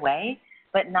think their way?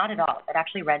 But not at all. It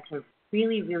actually led to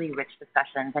really, really rich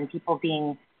discussions and people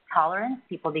being tolerant,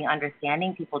 people being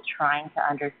understanding, people trying to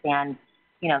understand,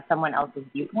 you know, someone else's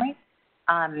viewpoint.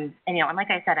 And, you know, and like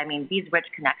I said, I mean, these rich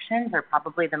connections are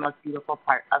probably the most beautiful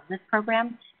part of this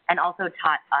program, and also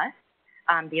taught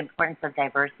us the importance of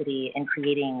diversity in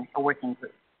creating a working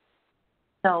group.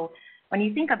 So when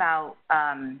you think about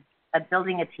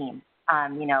building a team,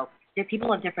 you know,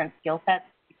 people of different skill sets,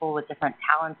 people with different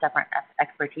talents, different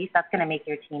expertise, that's going to make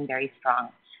your team very strong.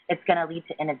 It's going to lead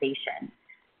to innovation.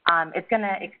 It's going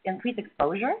to increase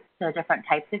exposure to different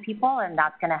types of people, and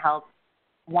that's going to help,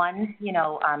 one, you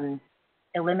know,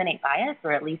 eliminate bias,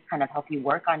 or at least kind of help you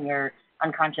work on your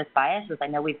unconscious bias, which I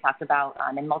know we've talked about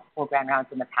in multiple grand rounds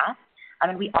in the past. I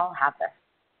mean, we all have this.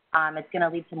 It's going to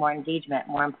lead to more engagement,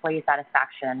 more employee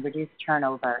satisfaction, reduced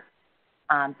turnover.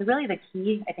 So really the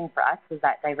key, I think, for us is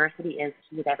that diversity is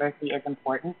key, diversity is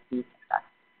important to success.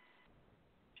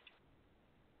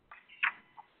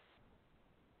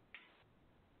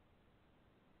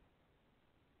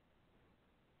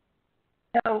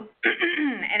 So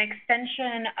an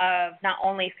extension of not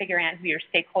only figuring out who your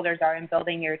stakeholders are and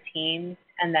building your teams,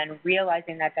 and then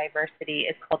realizing that diversity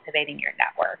is cultivating your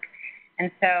network.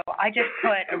 And so I just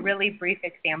put a really brief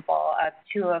example of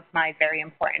two of my very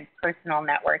important personal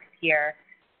networks here.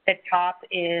 The top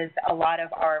is a lot of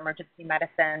our emergency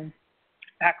medicine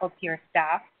faculty or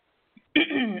staff,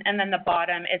 and then the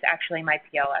bottom is actually my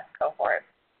PLS cohort.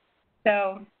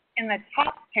 So in the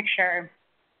top picture,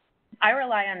 I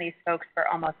rely on these folks for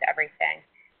almost everything.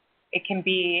 It can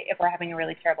be if we're having a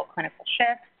really terrible clinical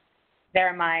shift.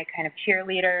 They're my kind of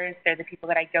cheerleaders. They're the people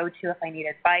that I go to if I need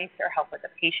advice or help with a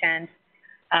patient.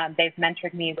 They've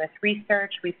mentored me with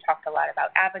research. We've talked a lot about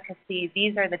advocacy.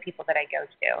 These are the people that I go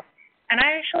to. And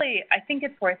I think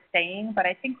it's worth saying, but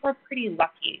I think we're pretty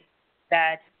lucky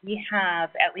that we have,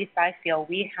 at least I feel,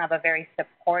 we have a very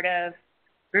supportive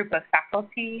group of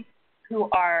faculty who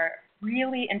are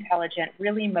really intelligent,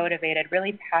 really motivated,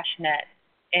 really passionate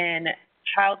in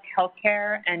child health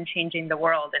care and changing the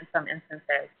world in some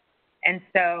instances. And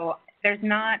so there's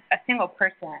not a single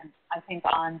person, I think,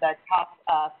 on the top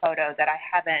photo that I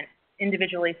haven't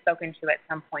individually spoken to at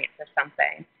some point for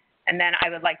something. And then I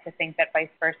would like to think that vice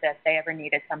versa, if they ever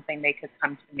needed something, they could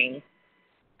come to me.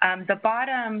 The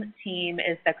bottom team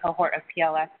is the cohort of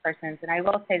PLS persons, and I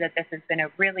will say that this has been a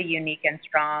really unique and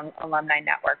strong alumni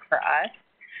network for us.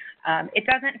 It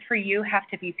doesn't, for you, have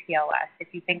to be PLS. If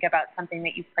you think about something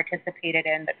that you've participated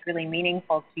in that's really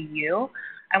meaningful to you,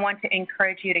 I want to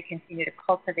encourage you to continue to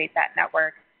cultivate that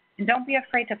network. And don't be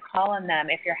afraid to call on them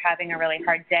if you're having a really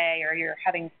hard day or you're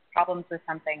having problems with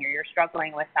something or you're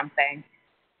struggling with something.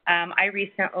 I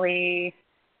recently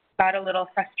got a little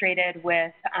frustrated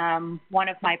with one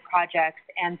of my projects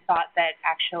and thought that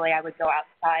actually I would go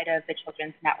outside of the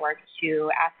Children's Network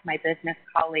to ask my business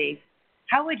colleagues,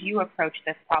 how would you approach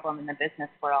this problem in the business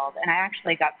world? And I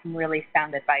actually got some really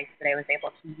sound advice that I was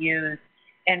able to use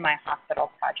in my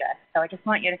hospital project. So I just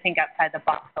want you to think outside the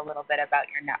box a little bit about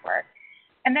your network.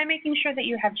 And then making sure that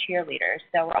you have cheerleaders.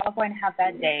 So we're all going to have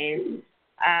bad days.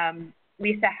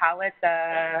 Lisa Howlett,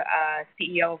 the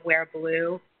CEO of Wear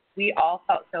Blue, we all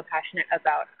felt so passionate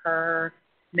about her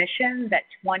mission that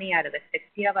 20 out of the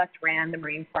 60 of us ran the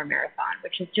Marine Corps Marathon,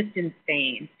 which is just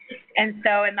insane. And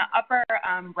so in the upper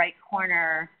right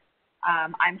corner,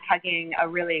 I'm hugging a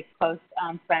really close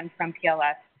friend from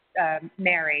PLS,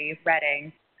 Mary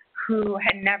Redding, who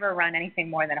had never run anything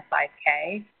more than a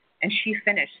 5K, and she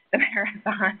finished the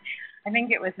marathon. I think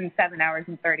it was in 7 hours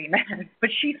and 30 minutes, but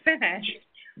she finished,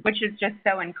 which is just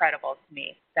so incredible to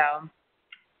me. So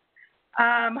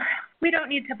we don't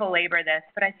need to belabor this,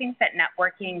 but I think that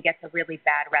networking gets a really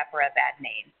bad rep or a bad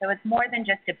name. So it's more than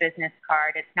just a business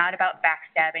card. It's not about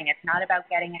backstabbing. It's not about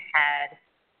getting ahead.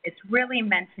 It's really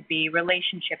meant to be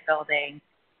relationship building.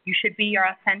 You should be your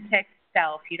authentic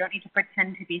self. You don't need to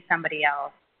pretend to be somebody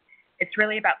else. It's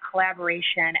really about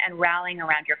collaboration and rallying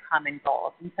around your common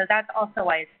goals. And so that's also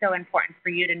why it's so important for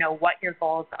you to know what your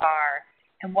goals are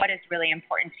and what is really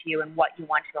important to you and what you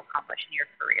want to accomplish in your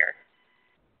career.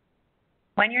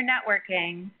 When you're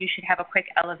networking, you should have a quick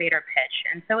elevator pitch.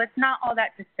 And so it's not all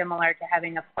that dissimilar to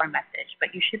having a core message,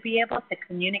 but you should be able to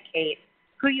communicate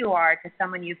who you are to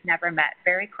someone you've never met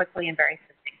very quickly and very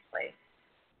succinctly.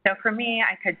 So for me,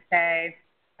 I could say,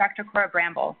 Dr. Cora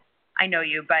Bramble, I know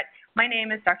you, but my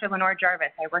name is Dr. Lenore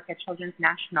Jarvis. I work at Children's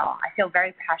National. I feel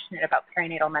very passionate about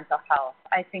perinatal mental health.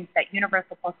 I think that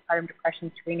universal postpartum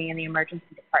depression screening in the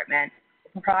emergency department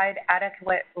will provide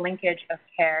adequate linkage of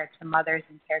care to mothers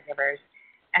and caregivers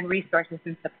and resources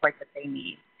and support that they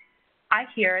need. I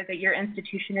hear that your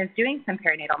institution is doing some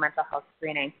perinatal mental health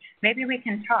screening. Maybe we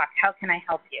can talk. How can I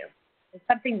help you? It's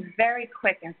something very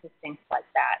quick and succinct like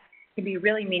that can be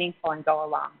really meaningful and go a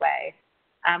long way.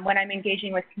 When I'm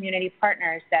engaging with community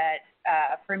partners that,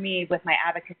 for me, with my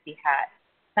advocacy hat,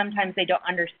 sometimes they don't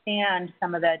understand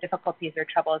some of the difficulties or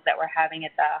troubles that we're having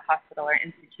at the hospital or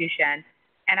institution.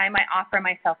 And I might offer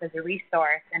myself as a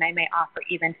resource, and I may offer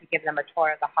even to give them a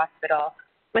tour of the hospital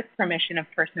with permission of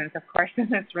persons, of course, in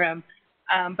this room.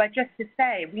 But just to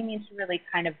say, we need to really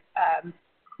kind of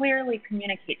clearly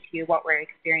communicate to you what we're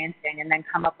experiencing and then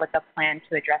come up with a plan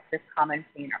to address this common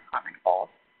pain or common goal.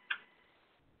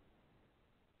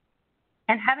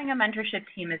 And having a mentorship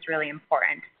team is really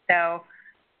important. So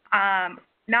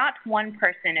not one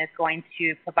person is going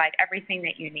to provide everything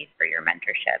that you need for your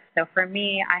mentorship. So for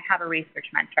me, I have a research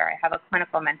mentor. I have a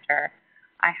clinical mentor.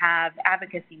 I have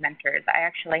advocacy mentors. I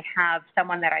actually have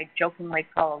someone that I jokingly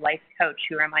call a life coach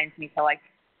who reminds me to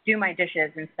do my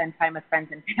dishes and spend time with friends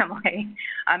and family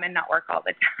and not work all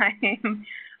the time.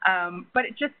 But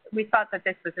we thought that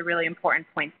this was a really important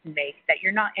point to make, that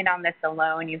you're not in on this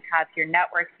alone. You have your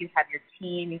network, you have your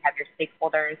team, you have your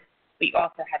stakeholders, but you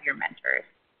also have your mentors.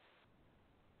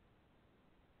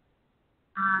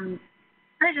 I'm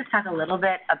going to just talk a little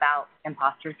bit about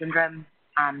imposter syndrome.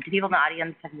 To people in the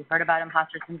audience, have you heard about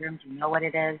imposter syndrome? Do you know what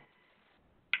it is?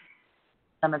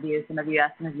 Some of you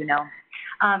yes, some of you know.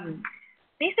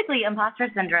 Basically, imposter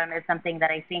syndrome is something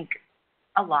that I think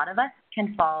a lot of us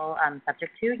can fall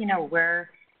subject to. We're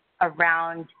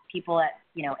around people at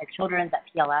Children's, at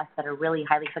PLS, that are really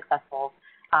highly successful,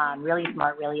 really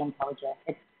smart, really intelligent.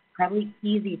 It's probably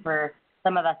easy for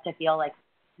some of us to feel like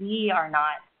we are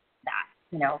not that.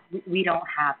 We don't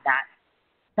have that.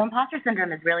 So imposter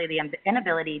syndrome is really the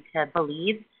inability to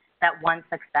believe that one's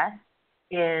success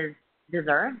is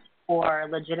deserved or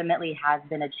legitimately has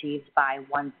been achieved by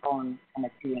one's own kind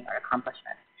of doing or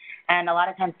accomplishment. And a lot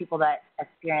of times people that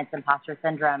experience imposter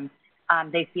syndrome,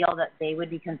 they feel that they would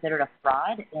be considered a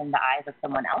fraud in the eyes of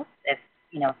someone else if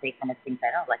they kind of think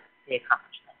that, they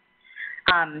accomplished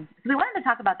it. So we wanted to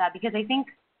talk about that because I think,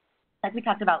 like we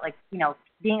talked about,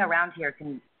 being around here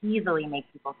can easily make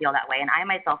people feel that way. And I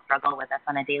myself struggle with this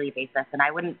on a daily basis. And I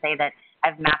wouldn't say that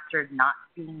I've mastered not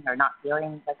seeing or not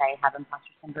feeling like I have imposter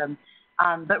syndrome,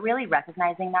 but really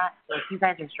recognizing that. So if you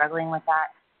guys are struggling with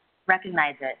that,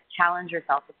 recognize it. Challenge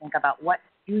yourself to think about what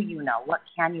do you know? What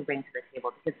can you bring to the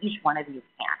table? Because each one of you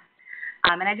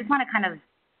can. And I just want to kind of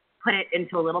put it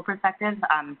into a little perspective.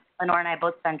 Lenore and I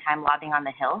both spend time lobbying on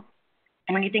the Hill.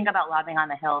 And when you think about lobbying on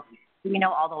the Hill, do we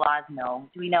know all the laws? No.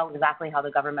 Do we know exactly how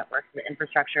the government works, the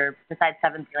infrastructure, besides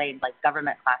 7th grade,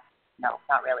 government class? No,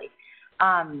 not really.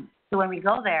 So when we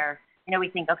go there, we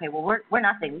think, okay, well, we're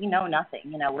nothing. We know nothing.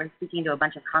 We're speaking to a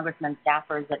bunch of congressmen,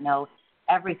 staffers that know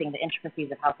everything, the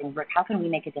intricacies of how things work. How can we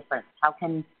make a difference? How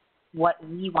can what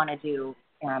we want to do,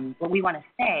 what we want to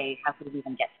say, how could we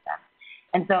even get to that?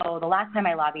 And so the last time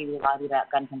we lobbied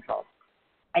about gun control.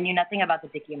 I knew nothing about the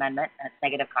Dickey Amendment and its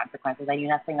negative consequences. I knew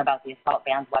nothing about the assault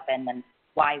bans weapon and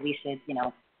why we should,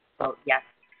 vote yes.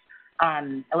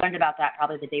 I learned about that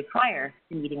probably the day prior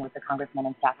to meeting with the congressmen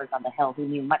and staffers on the Hill who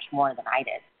knew much more than I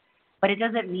did. But it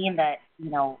doesn't mean that,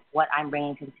 what I'm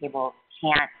bringing to the table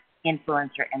can't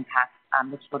influence or impact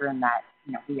the children that,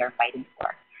 we are fighting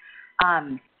for.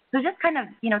 So just kind of,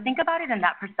 think about it in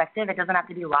that perspective. It doesn't have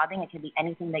to be lobbying. It can be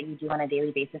anything that you do on a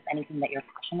daily basis, anything that you're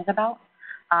passionate about.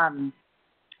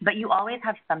 But you always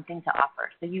have something to offer.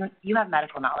 So you have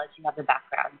medical knowledge. You have the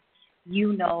background.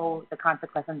 You know the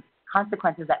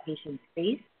consequences that patients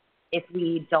face if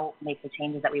we don't make the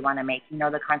changes that we want to make. You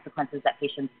know the consequences that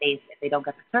patients face if they don't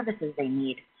get the services they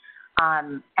need.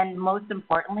 And most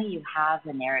importantly, you have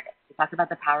the narrative. We talked about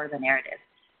the power of the narrative.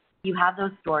 You have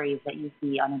those stories that you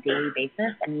see on a daily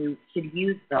basis, and you should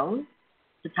use those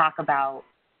to talk about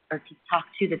or to talk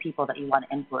to the people that you want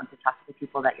to influence, to talk to the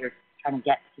people that you're trying to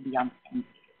get to be on the same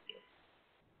page with you.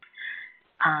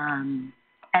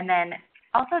 And then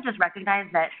also just recognize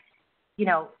that,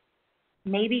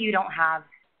 maybe you don't have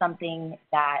something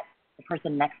that the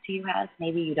person next to you has.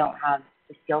 Maybe you don't have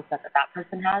the skill set that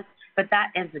person has, but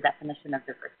that is the definition of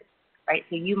diversity, right?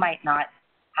 So you might not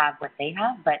have what they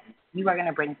have, but you are going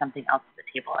to bring something else to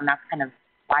the table, and that's kind of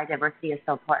why diversity is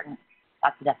so important.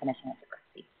 That's the definition of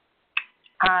diversity.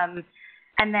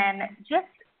 And then just,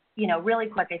 really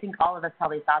quick, I think all of us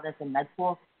probably saw this in med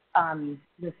school,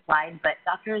 this slide, but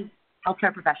doctors,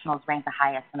 healthcare professionals rank the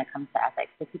highest when it comes to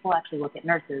ethics. So people actually look at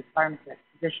nurses, pharmacists,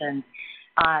 physicians,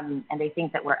 and they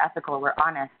think that we're ethical, we're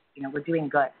honest, we're doing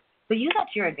good. So use that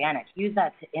to your advantage. Use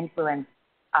that to influence,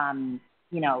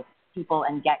 people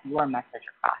and get your message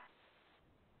across.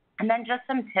 And then just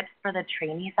some tips for the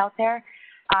trainees out there.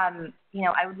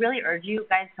 I would really urge you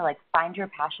guys to find your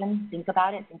passion, think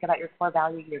about it, think about your core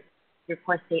value, your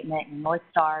core statement, your North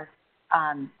Star,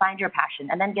 find your passion,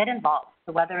 and then get involved.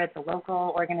 So whether it's a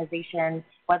local organization,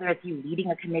 whether it's you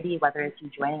leading a committee, whether it's you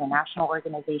joining a national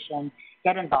organization,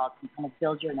 get involved and kind of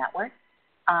build your network.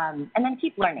 And then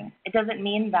keep learning. It doesn't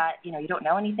mean that, you don't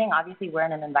know anything. Obviously, we're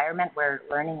in an environment where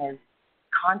learning is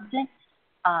constant.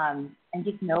 And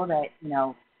just know that,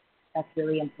 that's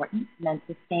really important. And then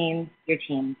sustain your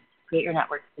team, create your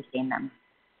network, sustain them.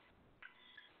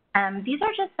 These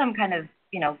are just some kind of,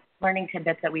 learning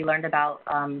tidbits that we learned about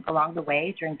along the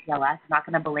way during PLS. I'm not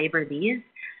going to belabor these.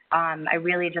 I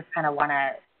really just kind of want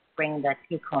to bring the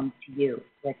take home to you,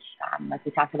 which, like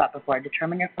we talked about before,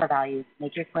 determine your core values,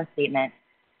 make your core statement,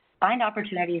 find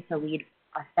opportunities to lead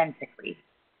authentically.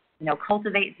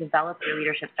 Cultivate, develop your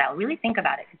leadership style. Really think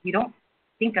about it, because you don't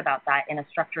think about that in a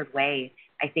structured way,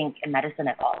 I think, in medicine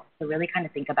at all. So really kind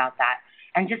of think about that.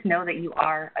 And just know that you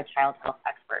are a child health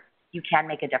expert. You can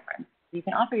make a difference. You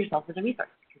can offer yourself as a resource,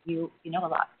 because you know a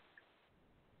lot.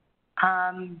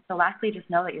 So lastly, just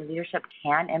know that your leadership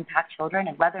can impact children,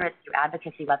 and whether it's through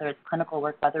advocacy, whether it's clinical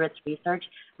work, whether it's research,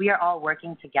 we are all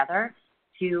working together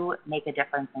to make a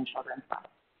difference in children's lives.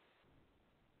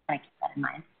 And I keep that in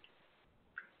mind.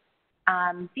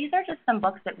 These are just some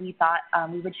books that we thought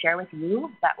we would share with you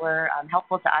that were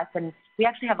helpful to us. And we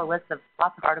actually have a list of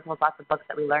lots of articles, lots of books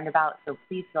that we learned about. So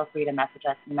please feel free to message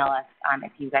us, email us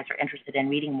if you guys are interested in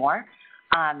reading more.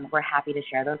 We're happy to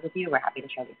share those with you. We're happy to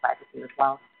share these slides with you as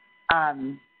well.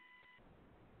 And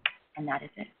that is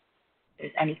it. If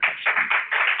there's any questions.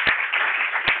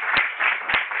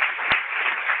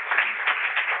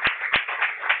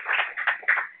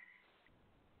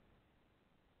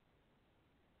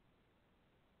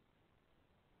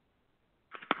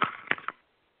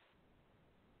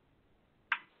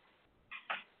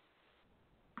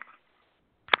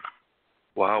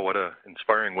 Wow, what an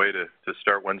inspiring way to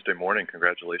start Wednesday morning.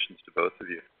 Congratulations to both of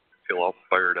you. I feel all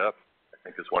fired up, I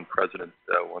think, as one president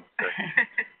once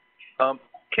said.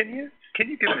 Can you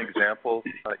give an example,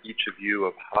 each of you,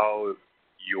 of how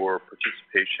your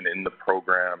participation in the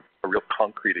program, a real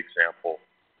concrete example,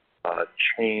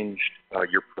 changed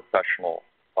your professional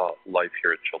life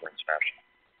here at Children's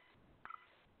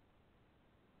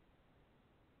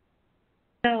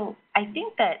National? So I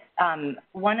think that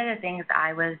one of the things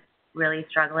I was really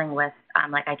struggling with,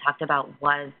 like I talked about,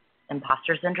 was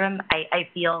imposter syndrome. I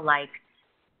feel like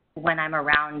when I'm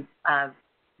around a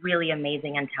really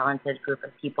amazing and talented group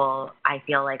of people, I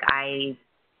feel like I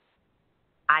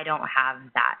don't have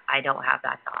that. I don't have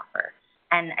that to offer.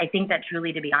 And I think that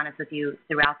truly, to be honest with you,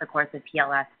 throughout the course of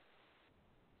PLS,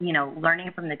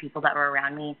 learning from the people that were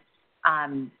around me,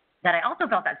 that I also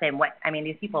felt that same way. I mean,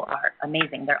 these people are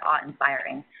amazing. They're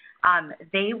awe-inspiring.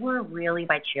 They were really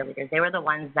my cheerleaders. They were the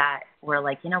ones that were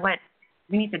like, you know what,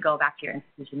 you need to go back to your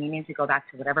institution. You need to go back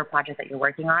to whatever project that you're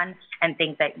working on and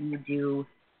think that you do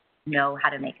know how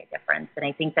to make a difference. And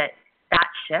I think that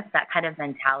shift, that kind of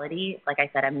mentality, like I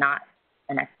said, I'm not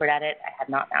an expert at it. I have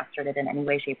not mastered it in any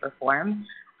way, shape, or form.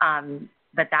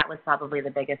 But that was probably the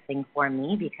biggest thing for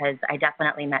me, because I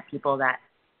definitely met people that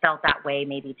felt that way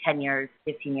maybe 10 years,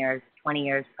 15 years, 20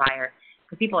 years prior.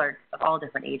 Because people are of all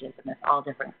different ages and there's all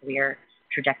different career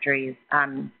trajectories.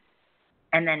 And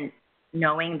then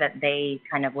knowing that they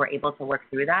kind of were able to work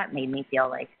through that made me feel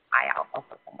like I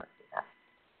also can work through that.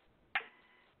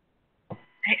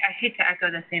 I hate to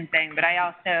echo the same thing, but I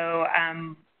also,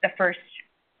 the first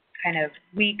kind of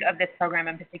week of this program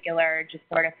in particular, just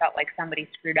sort of felt like somebody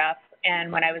screwed up.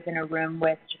 And when I was in a room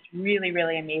with just really,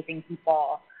 really amazing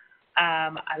people, I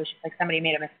was just like, somebody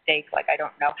made a mistake. Like, I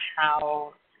don't know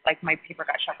how, like, my paper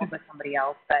got shuffled with somebody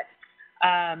else. But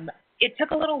it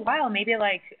took a little while, maybe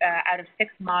like out of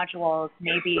 6 modules,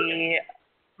 maybe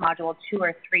module 2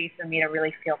 or 3 for me to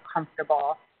really feel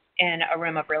comfortable in a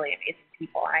room of really amazing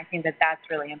people. And I think that that's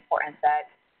really important, that,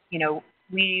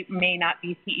 we may not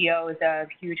be CEOs of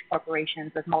huge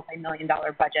corporations with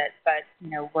multi-million-dollar budgets, but,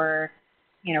 we're,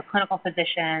 clinical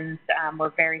physicians,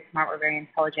 we're very smart, we're very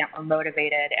intelligent, we're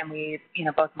motivated, and we,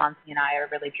 both Monty and I are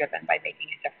really driven by making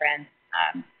a difference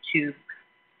to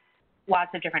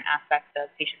lots of different aspects of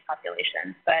patient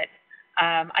populations. But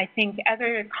I think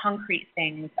other concrete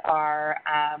things are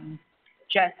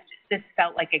just, this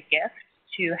felt like a gift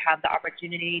to have the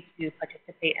opportunity to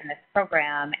participate in this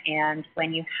program. And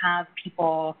when you have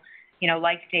people,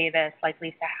 like Davis, like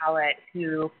Lisa Hallett,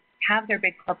 who have their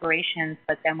big corporations,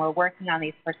 but then we're working on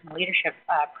these personal leadership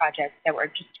projects that were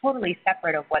just totally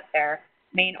separate of what their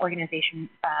main organization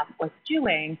was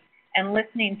doing, and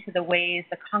listening to the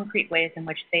concrete ways in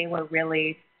which they were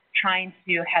really trying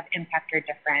to have impact or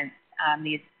difference,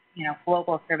 these,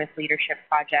 global service leadership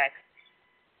projects,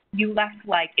 you left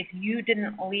like, if you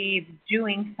didn't leave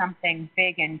doing something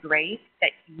big and great,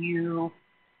 that you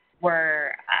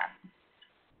were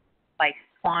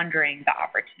squandering the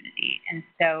opportunity. And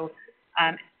so,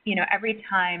 every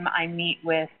time I meet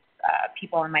with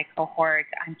people in my cohort,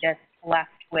 I'm just left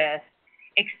with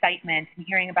excitement and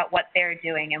hearing about what they're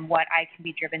doing and what I can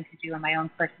be driven to do in my own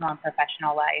personal and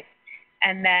professional life.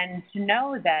 And then to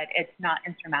know that it's not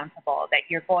insurmountable, that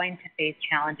you're going to face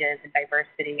challenges and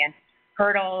diversity and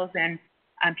hurdles and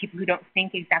people who don't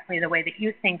think exactly the way that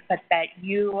you think, but that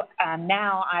you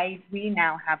we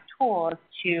now have tools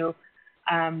to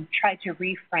try to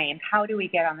reframe. How do we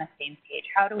get on the same page?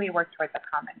 How do we work towards a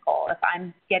common goal? If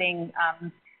I'm getting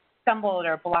stumbled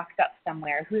or blocked up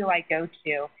somewhere, who do I go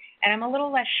to? And I'm a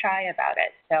little less shy about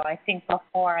it. So I think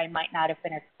before I might not have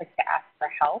been as quick to ask for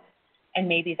help. And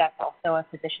maybe that's also a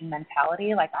physician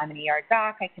mentality, like I'm an ER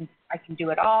doc, I can do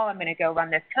it all. I'm going to go run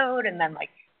this code and then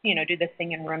do this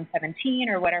thing in room 17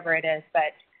 or whatever it is.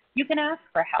 But you can ask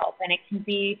for help, and it can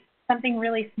be something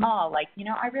really small, like,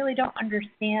 I really don't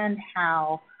understand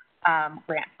how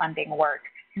grant funding works.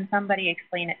 Can somebody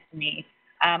explain it to me?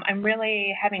 I'm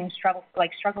really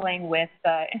struggling with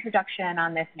the introduction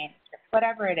on this manuscript,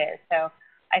 whatever it is. So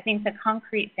I think the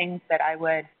concrete things that I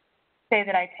would say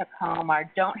that I took home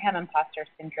are: don't have imposter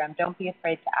syndrome, don't be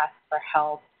afraid to ask for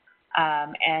help,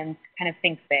 and kind of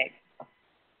think big.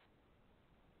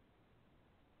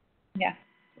 Yeah.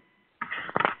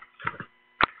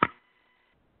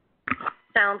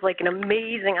 Sounds like an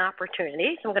amazing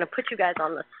opportunity. So I'm going to put you guys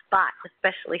on the spot,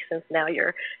 especially since now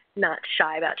you're not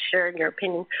shy about sharing your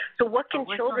opinion. So what can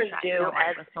children do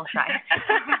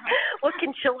what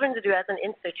can children do as an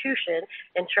institution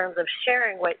in terms of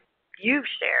sharing what you've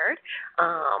shared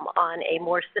on a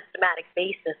more systematic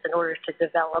basis in order to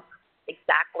develop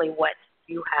exactly what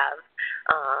you have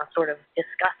sort of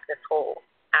discussed this whole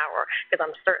hour? Because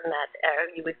I'm certain that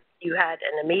you had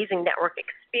an amazing network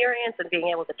experience and being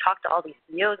able to talk to all these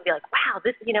CEOs and be like, wow,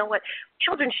 this, what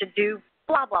children should do,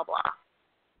 blah, blah, blah.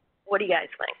 What do you guys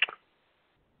think?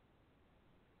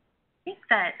 I think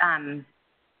that,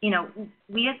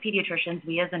 we as pediatricians,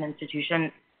 we as an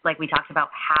institution, like we talked about,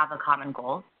 have a common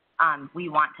goal. We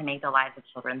want to make the lives of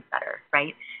children better,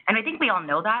 right? And I think we all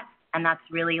know that, and that's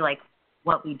really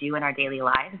what we do in our daily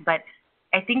lives. But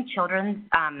I think children,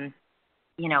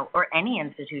 or any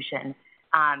institution,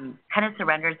 kind of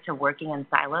surrenders to working in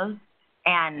silos,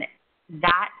 and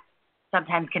that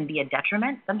sometimes can be a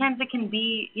detriment. Sometimes it can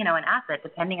be, an asset,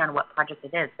 depending on what project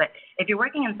it is. But if you're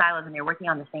working in silos and you're working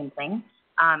on the same thing,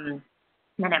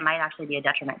 then it might actually be a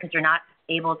detriment because you're not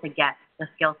able to get the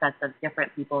skill sets of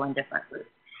different people in different groups.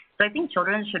 So I think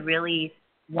children should really,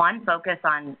 one, focus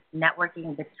on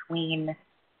networking between,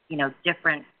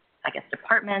 different,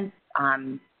 departments.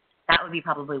 That would be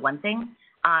probably one thing.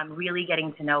 Really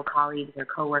getting to know colleagues or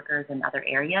coworkers in other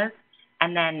areas.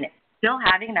 And then still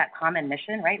having that common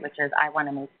mission, right, which is I want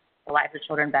to make the lives of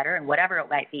children better, and whatever it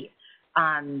might be.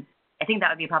 I think that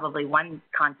would be probably one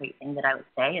concrete thing that I would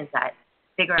say, is that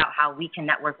figure out how we can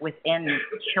network within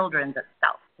children's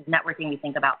itself. Networking we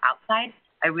think about outside.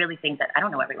 I really think that I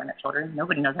don't know everyone at Children's.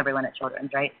 Nobody knows everyone at Children's,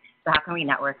 right? So how can we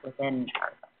network within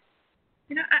ourselves?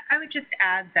 I would just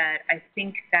add that I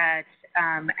think that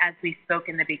as we spoke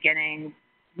in the beginning,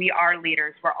 we are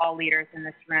leaders. We're all leaders in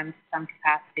this room to some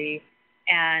capacity.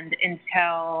 And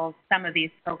until some of these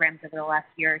programs over the last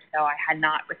year or so, I had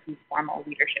not received formal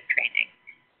leadership training.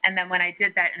 And then when I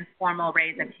did that informal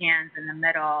raise of hands in the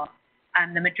middle,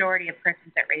 the majority of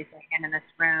persons that raised their hand in this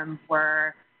room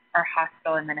were our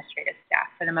hospital administrative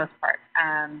staff for the most part.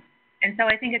 And so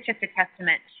I think it's just a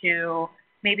testament to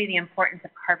maybe the importance of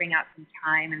carving out some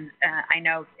time. And I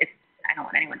know I don't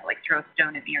want anyone to throw a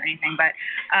stone at me or anything, but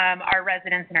our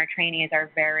residents and our trainees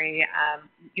are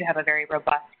you have a very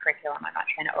robust curriculum. I'm not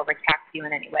trying to overtax you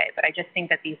in any way, but I just think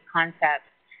that these concepts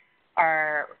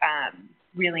are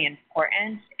really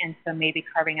important. And so maybe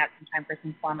carving out some time for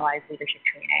some formalized leadership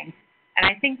training. And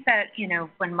I think that,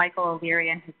 when Michael O'Leary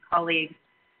and his colleagues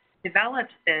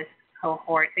developed this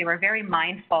cohort, they were very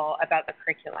mindful about the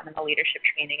curriculum and the leadership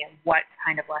training and what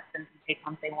kind of lessons and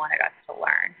take-homes they wanted us to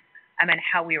learn, and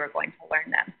how we were going to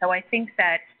learn them. So I think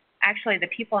that actually the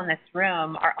people in this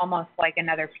room are almost like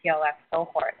another PLS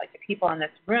cohort. Like the people in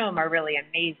this room are really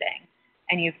amazing,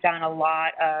 and you've done a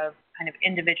lot of kind of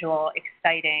individual,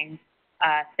 exciting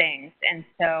things. And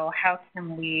so how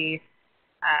can we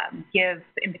give,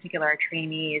 in particular, our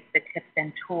trainees the tips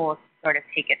and tools to sort of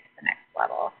take it to the next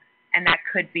level? And that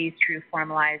could be through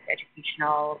formalized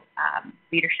educational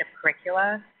leadership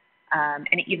curricula,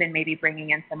 and even maybe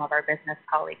bringing in some of our business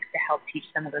colleagues to help teach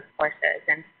some of those courses.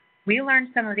 And we learned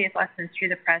some of these lessons through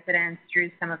the presidents, through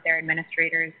some of their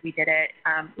administrators. We did it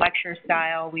lecture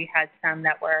style. We had some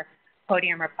that were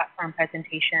podium or platform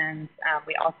presentations.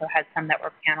 We also had some that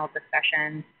were panel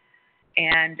discussions.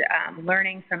 And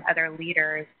learning from other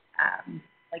leaders,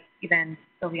 like even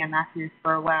Sylvia Matthews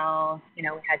Burwell, we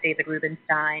had David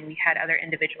Rubenstein. We had other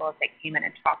individuals that came in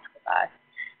and talked with us.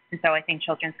 And so I think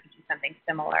Children's could do something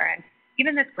similar. And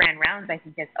even this Grand Rounds, I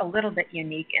think, is a little bit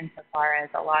unique insofar as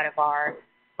a lot of our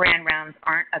Grand Rounds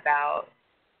aren't about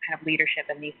kind of leadership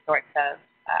and these sorts of,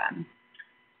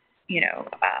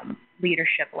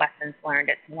 leadership lessons learned.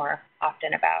 It's more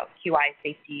often about QI,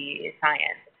 safety,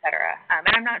 science, et cetera. And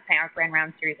I'm not saying our Grand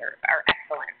Round series are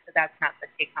excellent, so that's not the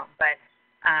take home, but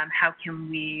how can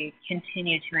we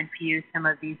continue to infuse some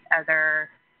of these other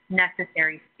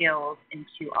necessary skills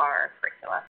into our curricula?